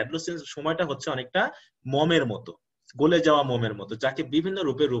অবস্থাটা অ্যাডোলেসেন্স সময়টা হচ্ছে অনেকটা মমের মতো, গলে যাওয়া মোমের মতো, যাকে বিভিন্ন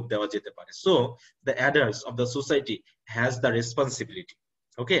রূপে রূপ দেওয়া যেতে পারে। So the adults of the society has the responsibility,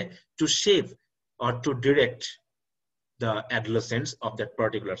 okay, to shape or to direct the adolescents of that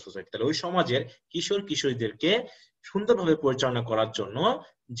particular society। তাহলে ওই সমাজের কিশোর কিশোরীদেরকে সুন্দরভাবে পরিচালনা করার জন্য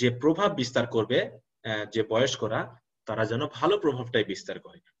যে প্রভাব বিস্তার করবে যে বয়স্করা, তারা যেন ভালো প্রভাবটাই বিস্তার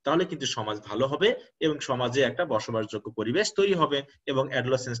করে, তাহলে কিন্তু সমাজ ভালো হবে এবং সমাজে একটা বসবাসযোগ্য পরিবেশ তৈরি হবে এবং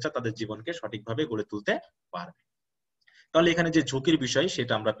অ্যাডোলেসেন্সটা তাদের জীবনকে সঠিকভাবে গড়ে তুলতে পারবে। তাহলে এখানে যে ঝুঁকির বিষয়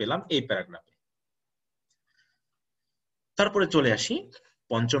সেটা আমরা পেলাম এই প্যারাগ্রাফে। তারপরে চলে আসি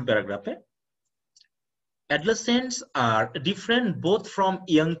পঞ্চম প্যারাগ্রাফে। Adolescents are different both from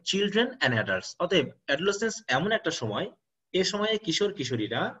young children and adults। অতএব অ্যাডোলেসেন্স এমন একটা সময়, এই সময়ে কিশোর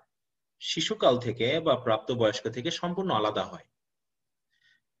কিশোরীরা শিশুকাল থেকে বা প্রাপ্তবয়স্ক থেকে সম্পূর্ণ আলাদা হয়।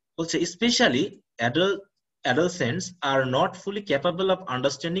 বলছে specially adolescents are not fully capable of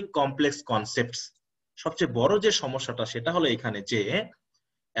understanding complex concepts। সবচেয়ে বড় যে সমস্যাটা সেটা হলো এখানে যে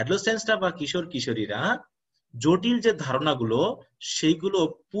অ্যাডোলেসেন্সরা বা কিশোর কিশোরীরা জটিল যে ধারণাগুলো সেইগুলো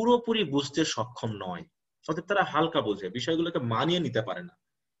পুরোপুরি বুঝতে সক্ষম নয়, অর্থাৎ তারা হালকা বোঝে, বিষয়গুলোকে মানিয়ে নিতে পারে না।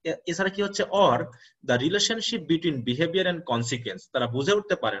 এছাড়া কি হচ্ছে, or the relationship between behaviour and consequence, তারা বুঝে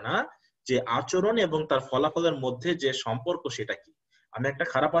উঠতে পারে না যে আচরণ এবং তার ফলাফলের মধ্যে যে সম্পর্ক সেটা কি। আমি একটা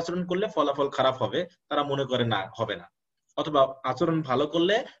খারাপ আচরণ করলে ফলাফল খারাপ হবে, তারা মনে করে না, হবে না, অথবা আচরণ ভালো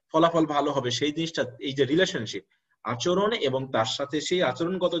করলে ফলাফল ভালো হবে, সেই জিনিসটা, এই যে রিলেশনশিপ, আচরণ এবং তার সাথে সেই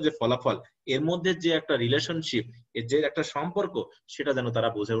আচরণগত যে ফলাফল, এর মধ্যে যে একটা রিলেশনশিপ, এর যে একটা সম্পর্ক, সেটা যেন তারা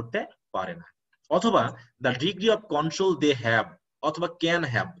বুঝে উঠতে পারে না। অথবা the degree of control they have অথবা ক্যান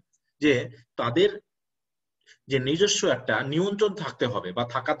হ্যাভ, যে তাদের যে নিজস্ব একটা নিয়ন্ত্রণ থাকতে হবে বা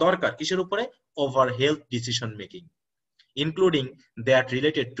থাকা দরকার কিসের উপরে, over health decision making including that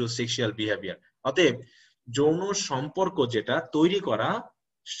related to sexual behaviour. অতএব যৌন সম্পর্ক যেটা তৈরি করা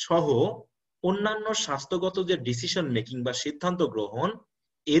সহ অন্যান্য স্বাস্থ্যগত যে ডিসিশন মেকিং বা সিদ্ধান্ত গ্রহণ,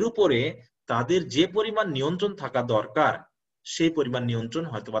 এর উপরে তাদের যে পরিমাণ নিয়ন্ত্রণ থাকা দরকার সেই পরিমাণ নিয়ন্ত্রণ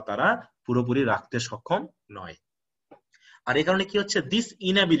হয়তোবা তারা পুরোপুরি রাখতে সক্ষম নয়। আর এই কারণে কি হচ্ছে, দিস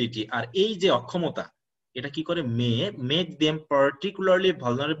ইনএবিলিটি, আর এই যে অক্ষমতা, এটা কি করে make them particularly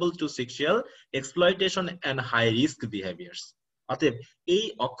vulnerable two sexual exploitation and high risk behaviours. অতএব এই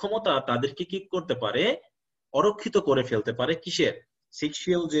অক্ষমতা তাদেরকে কি করতে পারে, অরক্ষিত করে ফেলতে পারে কিসের,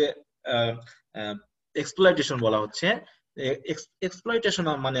 সেক্সুয়াল যে এক্সপ্লয়টেশন বলা হচ্ছে। এক্সপ্লয়টেশন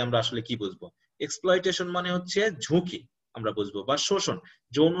মানে আমরা আসলে কি বুঝবো, এক্সপ্লয়টেশন মানে হচ্ছে ঝুঁকি আমরা বুঝবো, বা শোষণ,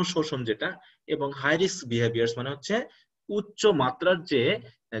 যৌন শোষণ যেটা, এবং হাই রিস্ক বিহেভিয়ার্স মানে হচ্ছে উচ্চ মাত্রার যে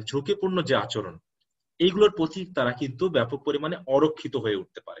ঝুঁকিপূর্ণ যে আচরণ, এইগুলোর প্রতি তারা কিন্তু ব্যাপক পরিমাণে অরক্ষিত হয়ে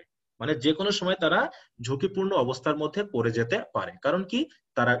উঠতে পারে। মানে যে কোনো সময় তারা ঝুঁকিপূর্ণ অবস্থার মধ্যে পড়ে যেতে পারে। কারণ কি,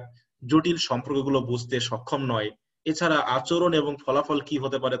 তারা জটিল সম্পর্কগুলো বুঝতে সক্ষম নয়, এছাড়া আচরণ এবং ফলাফল কি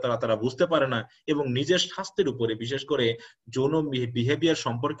হতে পারে তারা বুঝতে পারে না, এবং নিজের স্বাস্থ্যের উপরে বিশেষ করে যৌন বিহেভিয়ার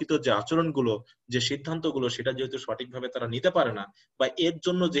সম্পর্কিত যে আচরণগুলো, যে সিদ্ধান্তগুলো, সেটা যেহেতু সঠিকভাবে তারা নিতে পারে না, বা এর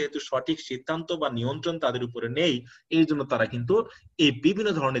জন্য যেহেতু সঠিক সিদ্ধান্ত বা নিয়ন্ত্রণ তাদের উপরে নেই, এই জন্য তারা কিন্তু এই বিভিন্ন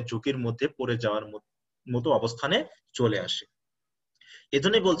ধরনের ঝুঁকির মধ্যে পড়ে যাওয়ার মতো অবস্থানে চলে আসে।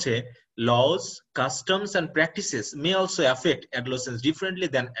 এজন্যই বলছে laws, customs and practices may also affect adolescents differently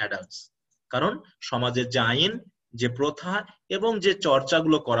than adults. কারণ সমাজের যে আইন, যে প্রথা এবং যে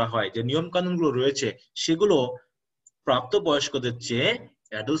চর্চাগুলো করা হয়, যে নিয়ম কানুনগুলো রয়েছে, সেগুলো প্রাপ্তবয়স্কদের চেয়ে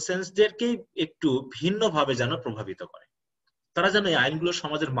অ্যাডোলেসেন্টসদেরকে একটু ভিন্নভাবে যেন প্রভাবিত করে। তারা যেন এই আইনগুলো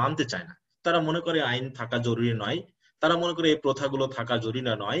সমাজের মানতে চায় না। তারা মনে করে আইন থাকা জরুরি নয়, তারা মনে করে এই প্রথাগুলো থাকা জরুরি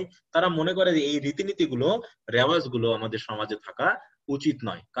নয়, তারা মনে করে যে এই রীতিনীতিগুলো, রেওয়াজগুলো আমাদের সমাজে থাকা উচিত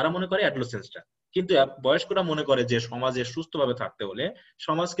নয়। কারা মনে করে? অ্যাডোলেসেন্টসরা। কিন্তু বয়স্করা মনে করে যে সমাজে সুস্থভাবে থাকতে হলে,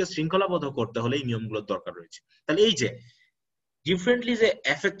 সমাজকে শৃঙ্খলাবদ্ধ করতে হলে এই নিয়মগুলোর দরকার রয়েছে। তাহলে এই যে ডিফারেন্টলি যে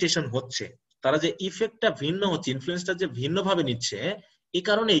এফেক্টেশন হচ্ছে, তারা যে ইফেক্টটা ভিন্ন হচ্ছে, ইনফ্লুয়েন্সটা যে ভিন্নভাবে নিচ্ছে, এই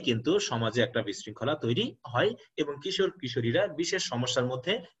কারণেই কিন্তু সমাজে একটা বিশৃঙ্খলা তৈরি হয় এবং কিশোর কিশোরীরা বিশেষ সমস্যার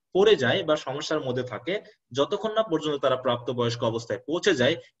মধ্যে পড়ে যায় বা সমস্যার মধ্যে থাকে, যতক্ষণ না পর্যন্ত তারা প্রাপ্তবয়স্ক অবস্থায় পৌঁছে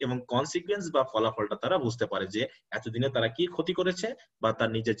যায় এবং কনসিকুয়েন্স বা ফলাফলটা তারা বুঝতে পারে যে এতদিনে তারা কি ক্ষতি করেছে বা তার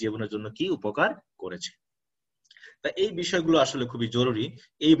নিজের জীবনের জন্য কি উপকার করেছে। তাই এই বিষয়গুলো আসলে খুবই জরুরি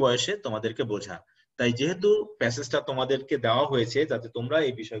এই বয়সে তোমাদেরকে বোঝা। তাই যেহেতু প্যাসেজটা তোমাদেরকে দেওয়া হয়েছে যাতে তোমরা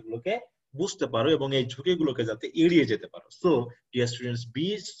এই বিষয়গুলোকে বুঝতে পারো এবং এই ঝুঁকিগুলোকে যাতে এড়িয়ে যেতে পারো। So dear students,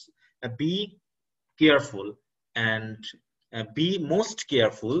 be careful and be most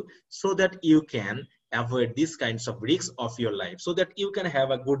careful so that you can avoid these kinds of risks of your life, so that you can have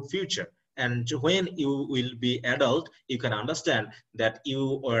a good future. And when you will be adult, you can understand that you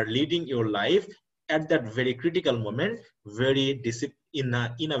are leading your life at that very critical moment very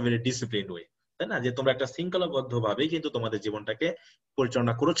in a very disciplined way. তাই না, যে তোমরা একটা শৃঙ্খলাবদ্ধ ভাবে কিন্তু তোমাদের জীবনটাকে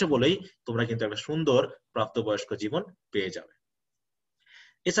পরিচালনা করেছো বলেই তোমরা কিন্তু একটা সুন্দর প্রাপ্তবয়স্ক জীবন পেয়ে যাবে।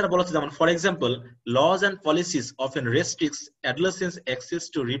 এছাড়া বলা হচ্ছে যেমন for example, laws and policies often restricts adolescents access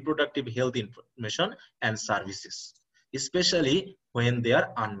to reproductive health information and services, especially when they are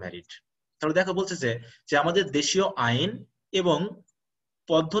unmarried. তাহলে দেখো বলছে যে আমাদের দেশীয় আইন এবং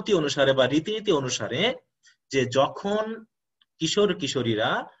পদ্ধতি অনুসারে বা রীতিনীতি অনুসারে যে যখন কিশোর কিশোরীরা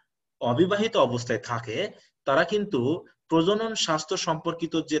অবিবাহিত অবস্থায় থাকে, তারা কিন্তু প্রজনন স্বাস্থ্য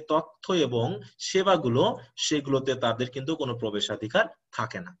সম্পর্কিত যে তথ্য এবং সেবাগুলো, সেগুলোতে তাদের কিন্তু কোনো প্রবেশাধিকার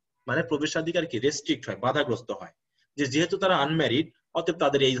থাকে না। মানে প্রবেশাধিকার কি রেস্ট্রিক্ট হয়, বাধাগ্রস্ত হয়, যে যেহেতু তারা আনম্যারিড, অতএব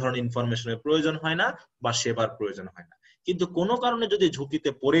তাদের এই ধরনের ইনফরমেশনের প্রয়োজন হয় না বা সেবার প্রয়োজন হয় না। কিন্তু কোনো কারণে যদি ঝুঁকিতে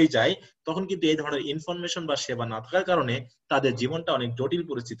পড়েই যায়, তখন কিন্তু এই ধরনের ইনফরমেশন বা সেবা না থাকার কারণে তাদের জীবনটা অনেক জটিল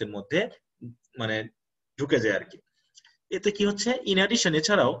পরিস্থিতির মধ্যে মানে ঢুকে যায় আর কি। এতে কি হচ্ছে, ইন অ্যাডিশন,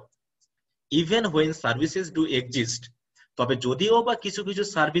 এছাড়াও even when services do exist, তবে যদিও বা কিছু কিছু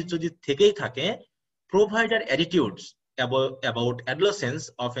সার্ভিস যদি থেকেই থাকে, provider attitudes about adolescents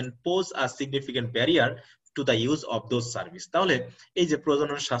often pose a significant barrier to the use of those service. তাহলে এই যে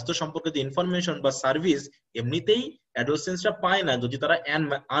প্রজনন স্বাস্থ্য সম্পর্কিত ইনফরমেশন বা সার্ভিস এমনিতেই অ্যাডোলেসেন্টসরা পায় না যদি তারা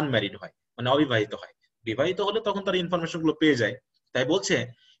আনম্যারিড হয়, মানে অবিবাহিত হয়। বিবাহিত হলে তখন তারা ইনফরমেশন গুলো পেয়ে যায়। তাই বলছে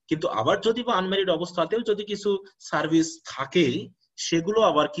কিন্তু আবার যদি বা আনম্যারিড অবস্থাতেও যদি কিছু সার্ভিস থাকে, সেগুলো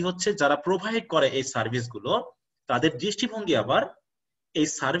আবার কি হচ্ছে, যারা প্রোভাইড করে এই সার্ভিসগুলো, তাদের দৃষ্টিভঙ্গি আবার এই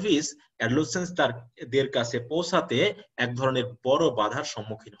সার্ভিস অ্যাডোলেসেন্টসদের কাছে পৌঁছাতে এক ধরনের বড় বাধার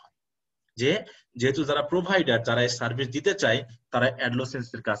সম্মুখীন হয়। যেহেতু যারা প্রোভাইডার, যারা এই সার্ভিস দিতে চায়, তারা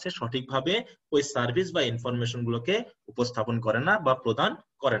অ্যাডোলেসেন্টসদের কাছে সঠিকভাবে ওই সার্ভিস বা ইনফরমেশন গুলোকে উপস্থাপন করে না বা প্রদান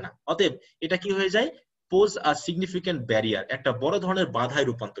করে না। অতএব এটা কি হয়ে যায়, পোজ আ সিগনিফিকেন্ট ব্যারিয়ার, একটা বড় ধরনের বাধায়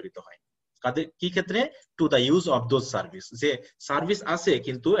রূপান্তরিত হয়। কাদের কি ক্ষেত্রে? To the use of those service, যে সার্ভিস আছে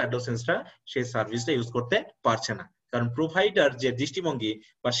কিন্তু অ্যাডোলেসেন্টসরা সেই সার্ভিসটা ইউজ করতে পারছে না। কারণ প্রোভাইডার যে দৃষ্টিভঙ্গি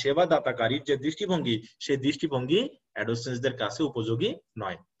বা সেবাদাতাকারীর যে দৃষ্টিভঙ্গি, সেই দৃষ্টিভঙ্গি অ্যাডোলেসেন্সদের কাছে উপযোগী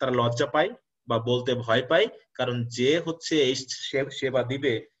নয়। তারা লজ্জা পায় বা বলতে ভয় পায়, কারণ যে হচ্ছে এই সেবা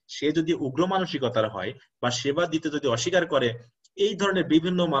দিবে সে যদি উগ্র মানসিকতার হয় বা সেবা দিতে যদি অস্বীকার করে, এই ধরনের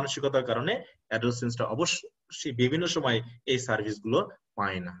বিভিন্ন মানসিকতার কারণে অ্যাডোলেসেন্সরা অবশ্যই বিভিন্ন সময় এই সার্ভিসগুলো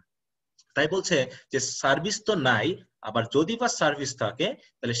পায় না। তাই বলছে যে সার্ভিস তো নাই, আবার যদি বা সার্ভিস থাকে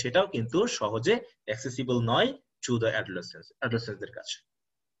তাহলে সেটাও কিন্তু সহজে অ্যাক্সেসিবল নয় টু দ্য অ্যাডোলেসেন্সদের কাছে।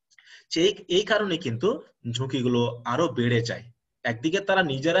 এই কারণে কিন্তু ঝুঁকিগুলো আরো বেড়ে যায়। একদিকে তারা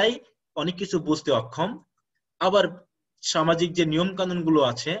নিজেরাই অনেক কিছু বুঝতে অক্ষম, আবার সামাজিক যে নিয়ম কানুন গুলো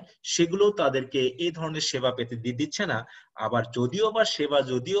আছে সেগুলো তাদেরকে এই ধরনের সেবা পেতে দিচ্ছে না। আবার যদিও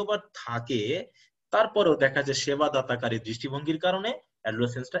বা থাকে, তারপরেও দেখা যায় সেবাদাতাকারী দৃষ্টিভঙ্গির কারণে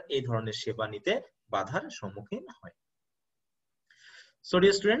অ্যাডোলেসেন্সরা এই ধরনের সেবা নিতে বাধার সম্মুখীন হয়। So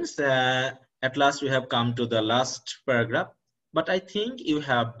dear students, at last we have come to the last paragraph, but I think you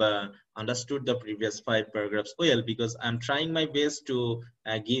have understood the previous 5 paragraphs well, because I'm trying my best to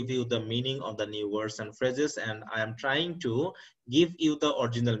give you the meaning of the new words and phrases, and I am trying to give you the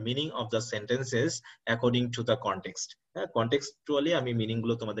original meaning of the sentences according to the context. Contextually আমি meaning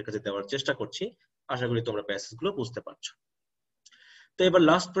গুলো তোমাদের কাছে দেওয়ার চেষ্টা করছি, আশা করি তোমরা passage গুলো বুঝতে পারছো। তো এবার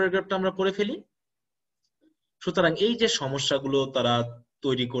লাস্ট প্যারাগ্রাফটা আমরা পড়ে ফেলি। সুতরাং এই যে সমস্যাগুলো তারা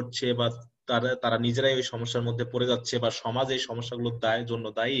তৈরি করছে বা তারা নিজেরাই ওই সমস্যার মধ্যে পড়ে যাচ্ছে বা সমাজ এই সমস্যাগুলোর জন্য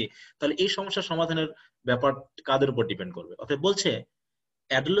দায়ী, তাহলে এই সমস্যা সমাধানের ব্যাপার কাদের উপর ডিপেন্ড করবে? অর্থাৎ বলছে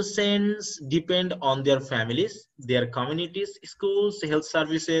adolescents depend on their families, their communities, schools, health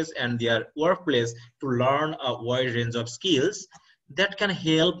services, and their workplace to learn a wide range of skills that can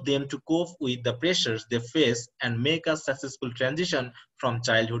help them to cope with the pressures they face and make a successful transition from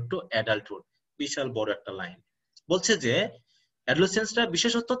childhood to adulthood. বিশাল বড় একটা line. বলছে যে অ্যাডোলেসেন্সরা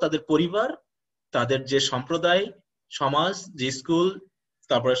বিশেষত তাদের পরিবার, তাদের যে সম্প্রদায়, সমাজ, যে স্কুল,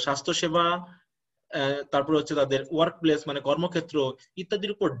 তারপরে স্বাস্থ্যসেবা, তারপরে হচ্ছে তাদের ওয়ার্ক প্লেস মানে কর্মক্ষেত্র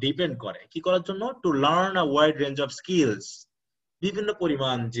ইত্যাদির উপর ডিপেন্ড করে। কি করার জন্য? To learn a wide range of skills, বিভিন্ন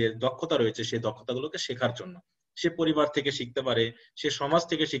পরিমাণ যে দক্ষতা রয়েছে সেই দক্ষতাগুলোকে শেখার জন্য। সে পরিবার থেকে শিখতে পারে, সে সমাজ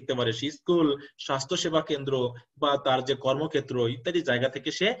থেকে শিখতে পারে, সে স্কুল, স্বাস্থ্যসেবা কেন্দ্র বা তার যে কর্মক্ষেত্র ইত্যাদি জায়গা থেকে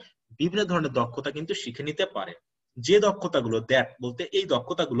সে বিভিন্ন ধরনের দক্ষতা কিন্তু শিখে নিতে পারে। যে দক্ষতাগুলো বলতে এই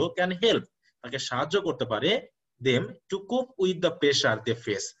দক্ষতাগুলো ক্যান হেল্প, তাকে সাহায্য করতে পারে দেম টু কোপ with the pressure they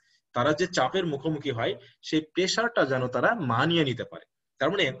face, তারা যে চাপের মুখোমুখি হয় সেই প্রেশারটা যেন তারা মানিয়ে নিতে পারে। তার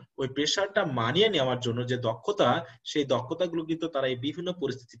মানে ওই প্রেশারটা মানিয়ে নেওয়ার জন্য যে দক্ষতা, সেই দক্ষতাগুলো কিন্তু তারা এই বিভিন্ন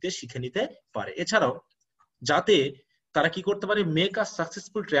পরিস্থিতিতে শিখে নিতে পারে। এছাড়াও যাতে তারা কি করতে পারে, make a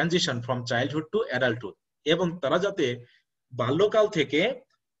successful transition from childhood two adulthood, এবং তারা যাতে বাল্যকাল থেকে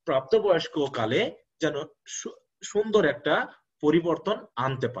প্রাপ্তবয়স্ক কালে যেন সুন্দর একটা পরিবর্তন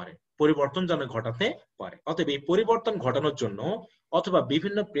আনতে পারে, পরিবর্তন যেন ঘটাতে পারে। অতএব এই পরিবর্তন ঘটানোর জন্য অথবা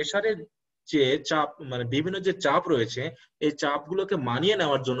বিভিন্ন প্রেসারের যে চাপ মানে বিভিন্ন যে চাপ রয়েছে এই চাপগুলোকে মানিয়ে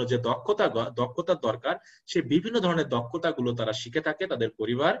নেওয়ার জন্য যে দক্ষতার দরকার, সেই বিভিন্ন ধরনের দক্ষতাগুলো তারা শিখে থাকে তাদের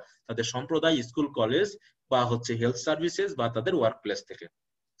পরিবার, তাদের সম্প্রদায়, স্কুল, কলেজ বা হচ্ছে হেলথ সার্ভিসেস বা তাদের ওয়ার্ক প্লেস থেকে।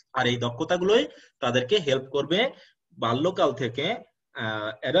 আর এই দক্ষতাগুলোই তাদেরকে হেল্প করবে বাল্যকাল থেকে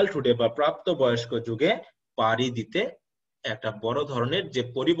অ্যাডাল্টহুডে বা প্রাপ্তবয়স্ক যুগে পাড়ি দিতে, একটা বড় ধরনের যে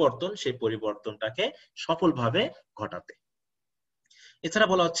পরিবর্তন সেই পরিবর্তনটাকে সফলভাবে ঘটাতে। এছাড়া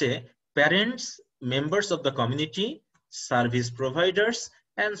বলা হচ্ছে parents, members of the community, service providers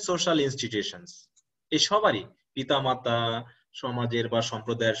and social institutions, এই সবারই পিতামাতা, সমাজের বা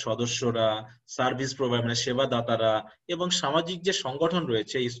সম্প্রদায়ের সদস্যরা, সার্ভিস প্রোভাইডার মানে সেবাদাতারা এবং সামাজিক যে সংগঠন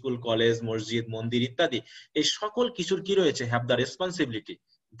রয়েছে স্কুল, কলেজ, মসজিদ, মন্দির ইত্যাদি, এই সকল কিছুর কি রয়েছে, হ্যাভ দ্য রেসপন্সিবিলিটি,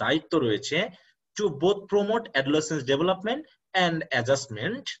 দায়িত্ব রয়েছে to both promote adolescence development and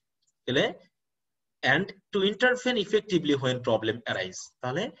adjustment and to intervene effectively when problem arise।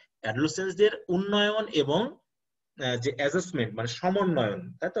 তাহলে অ্যাডোলেসেন্সদের উন্নয়ন এবং যে অ্যাডজাস্টমেন্ট মানে সমন্বয়ন,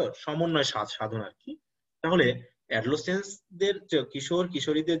 তাই তো, সমন্বয় সাধন আর কি। তাহলে অ্যাডোলেসেন্সদের যে কিশোর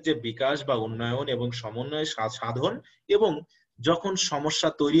কিশোরীদের যে বিকাশ বা উন্নয়ন এবং সমন্বয় সাধন, এবং যখন সমস্যা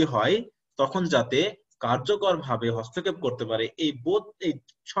তৈরি হয় তখন যাতে কার্যকরভাবে হস্তক্ষেপ করতে পারে, এই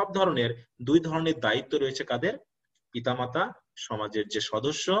সব ধরনের দুই ধরনের দায়িত্ব রয়েছে কাদের? পিতামাতা, সমাজের যে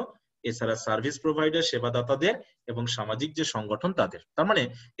সদস্য, এছাড়া সার্ভিস প্রোভাইডার সেবাদাতাদের এবং সামাজিক যে সংগঠন তাদের। তার মানে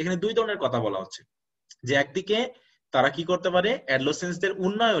এখানে দুই ধরনের কথা বলা হচ্ছে, যে একদিকে তারা কি করতে পারে, অ্যাডোলেসেন্সদের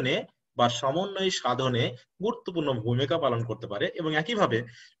উন্নয়নে বা সমন্বয় সাধনে গুরুত্বপূর্ণ ভূমিকা পালন করতে পারে, এবং একইভাবে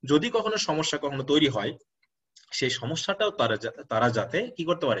যদি কখনো সমস্যা তৈরি হয় সেই সমস্যাটাও তারা যাতে কি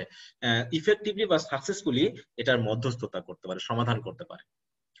করতে পারে, ইফেক্টিভলি বা সাকসেসফুলি এটার মধ্যস্থতা করতে পারে, সমাধান করতে পারে,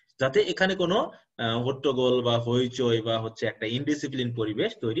 যাতে এখানে কোনো হট্টগোল বা হইচই বা হচ্ছে একটা ইনডিসিপ্লিন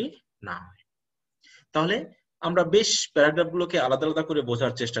পরিবেশ তৈরি না হয়। তাহলে আমরা বেশ প্যারাগ্রাফগুলোকে আলাদা আলাদা করে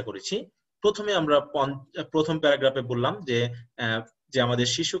বোঝার চেষ্টা করেছি। প্রথমে আমরা প্রথম প্যারাগ্রাফে বললাম যে আমাদের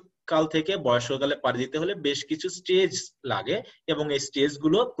শিশুকাল থেকে বয়স্ককালে পাড়ি দিতে হলে বেশ কিছু স্টেজ লাগে এবং এই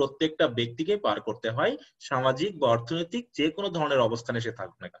স্টেজগুলো প্রত্যেকটা ব্যক্তিকে পার করতে হয়, সামাজিক বা অর্থনৈতিক যে কোনো ধরনের অবস্থানে সে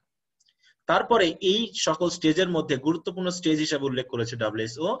থাকুক না কেন। তারপরে এই সকল স্টেজের মধ্যে গুরুত্বপূর্ণ স্টেজ হিসেবে উল্লেখ করেছে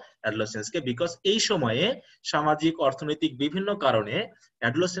ডব্লিউএইচও অ্যাডোলেসেন্সকে, বিকজ এই সময়ে সামাজিক অর্থনৈতিক বিভিন্ন কারণে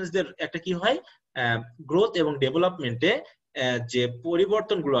অ্যাডোলেসেন্সদের একটা কি হয়, গ্রোথ এবং ডেভেলপমেন্টে যে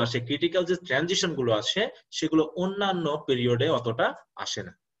পরিবর্তনগুলো আসে, ক্রিটিক্যাল যে ট্রানজিশন গুলো আসে, সেগুলো অন্যান্য পিরিয়ডে অতটা আসে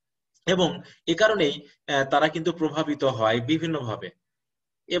না এবং এ কারণেই তারা কিন্তু প্রভাবিত হয় বিভিন্নভাবে।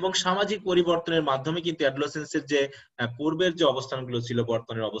 এবং সামাজিক পরিবর্তনের মাধ্যমে কিন্তু অ্যাডোলেসেন্সের যে পূর্বের যে অবস্থানগুলো ছিল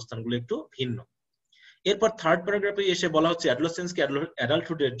বর্তমানের অবস্থানগুলো একটু ভিন্ন। এরপর থার্ড প্যারাগ্রাফে এসে বলা হচ্ছে অ্যাডোলেসেন্সকে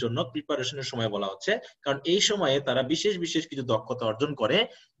অ্যাডাল্টহুডের জন্য প্রিপারেশনের সময় বলা হচ্ছে, কারণ এই সময়ে তারা বিশেষ বিশেষ কিছু দক্ষতা অর্জন করে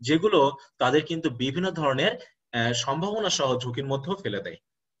যেগুলো তাদের কিন্তু বিভিন্ন ধরনের সম্ভাবনা সহ ঝুঁকির মধ্যেও ফেলে দেয়।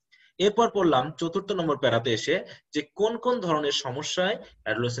 এরপর পড়লাম চতুর্থ নম্বর প্যারাতে এসে যে কোন কোন ধরনের সমস্যায়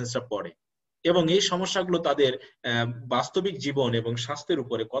অ্যাডোলেসেন্সরা পড়ে এবং এই সমস্যাগুলো তাদের বাস্তবিক জীবন এবং স্বাস্থ্যের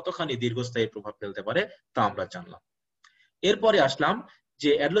উপরে কতখানি দীর্ঘস্থায়ী প্রভাব ফেলতে পারে তা আমরা জানলাম। এরপরে আসলাম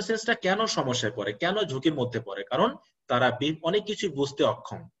যে অ্যাডোলেসেন্সরা কেন সমস্যায় পড়ে, কেন ঝুঁকির মধ্যে পড়ে, কারণ তারা অনেক কিছু বুঝতে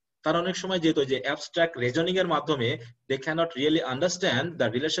অক্ষম। তারা অনেক সময় যেহেতু যে অ্যাবস্ট্রাক্ট রিজনিং এর মাধ্যমে they cannot really understand the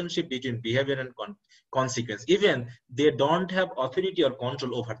relationship between behavior and consequence, even they don't have authority or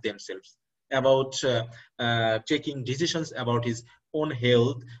control over themselves about taking decisions about his own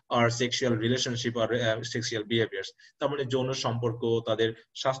health or sexual relationship or sexual behaviors। তার মানে যৌন সম্পর্ক, তাদের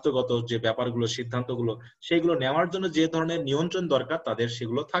স্বাস্থ্যগত যে ব্যাপারগুলো, সিদ্ধান্তগুলো, সেগুলো নেওয়ার জন্য যে ধরনের নিয়ন্ত্রণ দরকার তাদের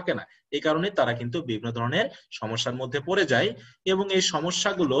সেগুলো থাকে না। এই কারণে তারা কিন্তু বিভিন্ন ধরনের সমস্যার মধ্যে পড়ে যায় এবং এই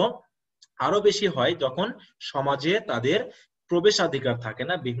সমস্যাগুলো আরো বেশি হয় যখন সমাজে তাদের প্রবেশাধিকার থাকে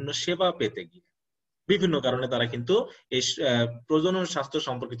না বিভিন্ন সেবা পেতে গিয়ে। বিভিন্ন কারণে তারা কিন্তু এই প্রজনন স্বাস্থ্য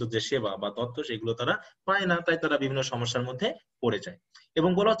সম্পর্কিত যে সেবা বা তথ্য সেগুলো তারা পায় না, তাই তারা বিভিন্ন সমস্যার মধ্যে পড়ে যায়। এবং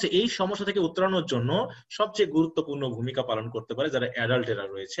বলা হচ্ছে এই সমস্যা থেকে উত্তরণের জন্য সবচেয়ে গুরুত্বপূর্ণ ভূমিকা পালন করতে পারে যারা অ্যাডাল্টেরা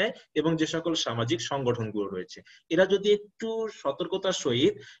রয়েছে এবং যে সকল সামাজিক সংগঠনগুলো রয়েছে। এরা যদি একটু সতর্কতার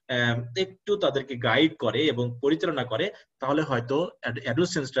সহিত একটু তাদেরকে গাইড করে এবং পরিচালনা করে, তাহলে হয়তো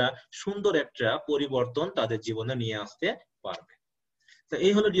অ্যাডোলেসেন্সরা সুন্দর একটা পরিবর্তন তাদের জীবনে নিয়ে আসতে পারবে। So,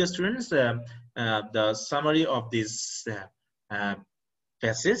 hello dear students, the summary of this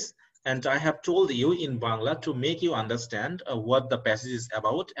passage, and I have told you in Bangla to make you understand what the passage is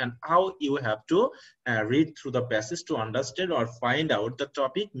about and how you have to read through the passage to understand or find out the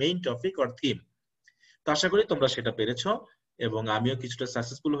topic, main topic or theme. তো আশা করি তোমরা সেটা পেরেছো এবং আমিও কিছুটা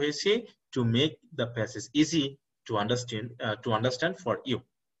successful হয়েছি to make the passage easy to understand for you.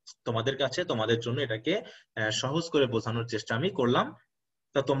 তোমাদের কাছে, তোমাদের জন্য এটাকে সহজ করে বোঝানোর চেষ্টা আমি করলাম।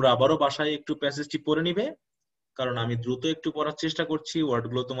 তা তোমরা আবারও বাসায় একটু প্যাসেজটি পড়ে নিবে, কারণ আমি দ্রুত একটু পড়ার চেষ্টা করছি,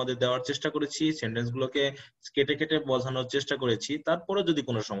 ওয়ার্ডগুলো তোমাদের দেওয়ার চেষ্টা করেছি, সেন্টেন্সগুলোকে কেটে কেটে বোঝানোর চেষ্টা করেছি। তারপরে যদি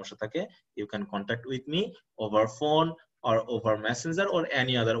কোনো সমস্যা থাকে, you can contact with me over phone or over messenger or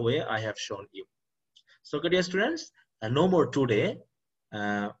any other way I have shown you. So dear students, no more today,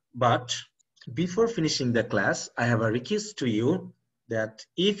 but before finishing the class, I have a request to you that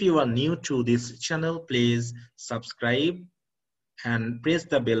if you are new to this channel, please subscribe and press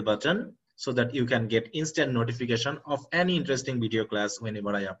the bell button so that you can get instant notification of any interesting video class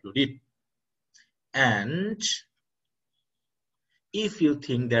whenever I upload it. And if you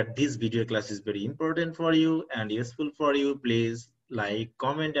think that this video class is very important for you and useful for you, please like,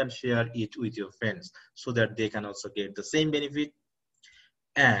 comment and share it with your friends so that they can also get the same benefit.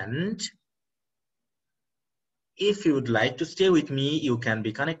 And if you would like to stay with me, you can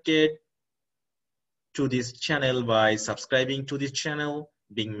be connected to this channel by subscribing to this channel,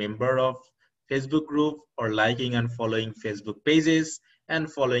 being member of Facebook group, or liking and following Facebook pages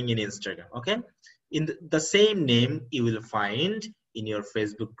and following in Instagram. Okay, in the same name you will find in your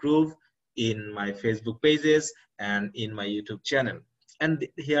Facebook group, in my Facebook pages and in my YouTube channel. And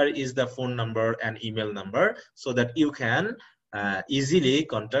here is the phone number and email number so that you can easily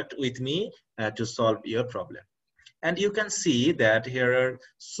contact with me to solve your problem. And you can see that here are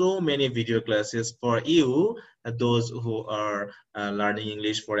so many video classes for you, those who are learning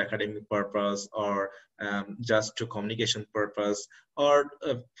English for academic purpose or just to communication purpose or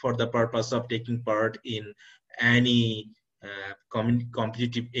for the purpose of taking part in any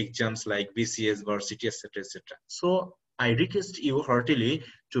competitive exams like BCS, varsity, etc., etc. So I request you heartily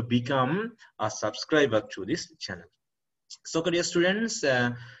to become a subscriber to this channel. So dear students,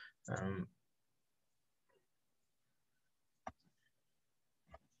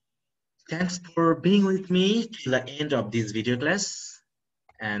 thanks for being with me till the end of this video class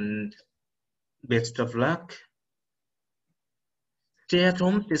and best of luck. Stay at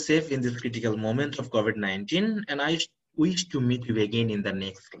home, stay safe in this critical moment of COVID-19, and I wish to meet you again in the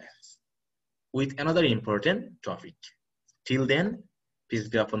next class with another important topic. Till then, peace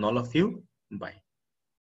be upon all of you. Bye.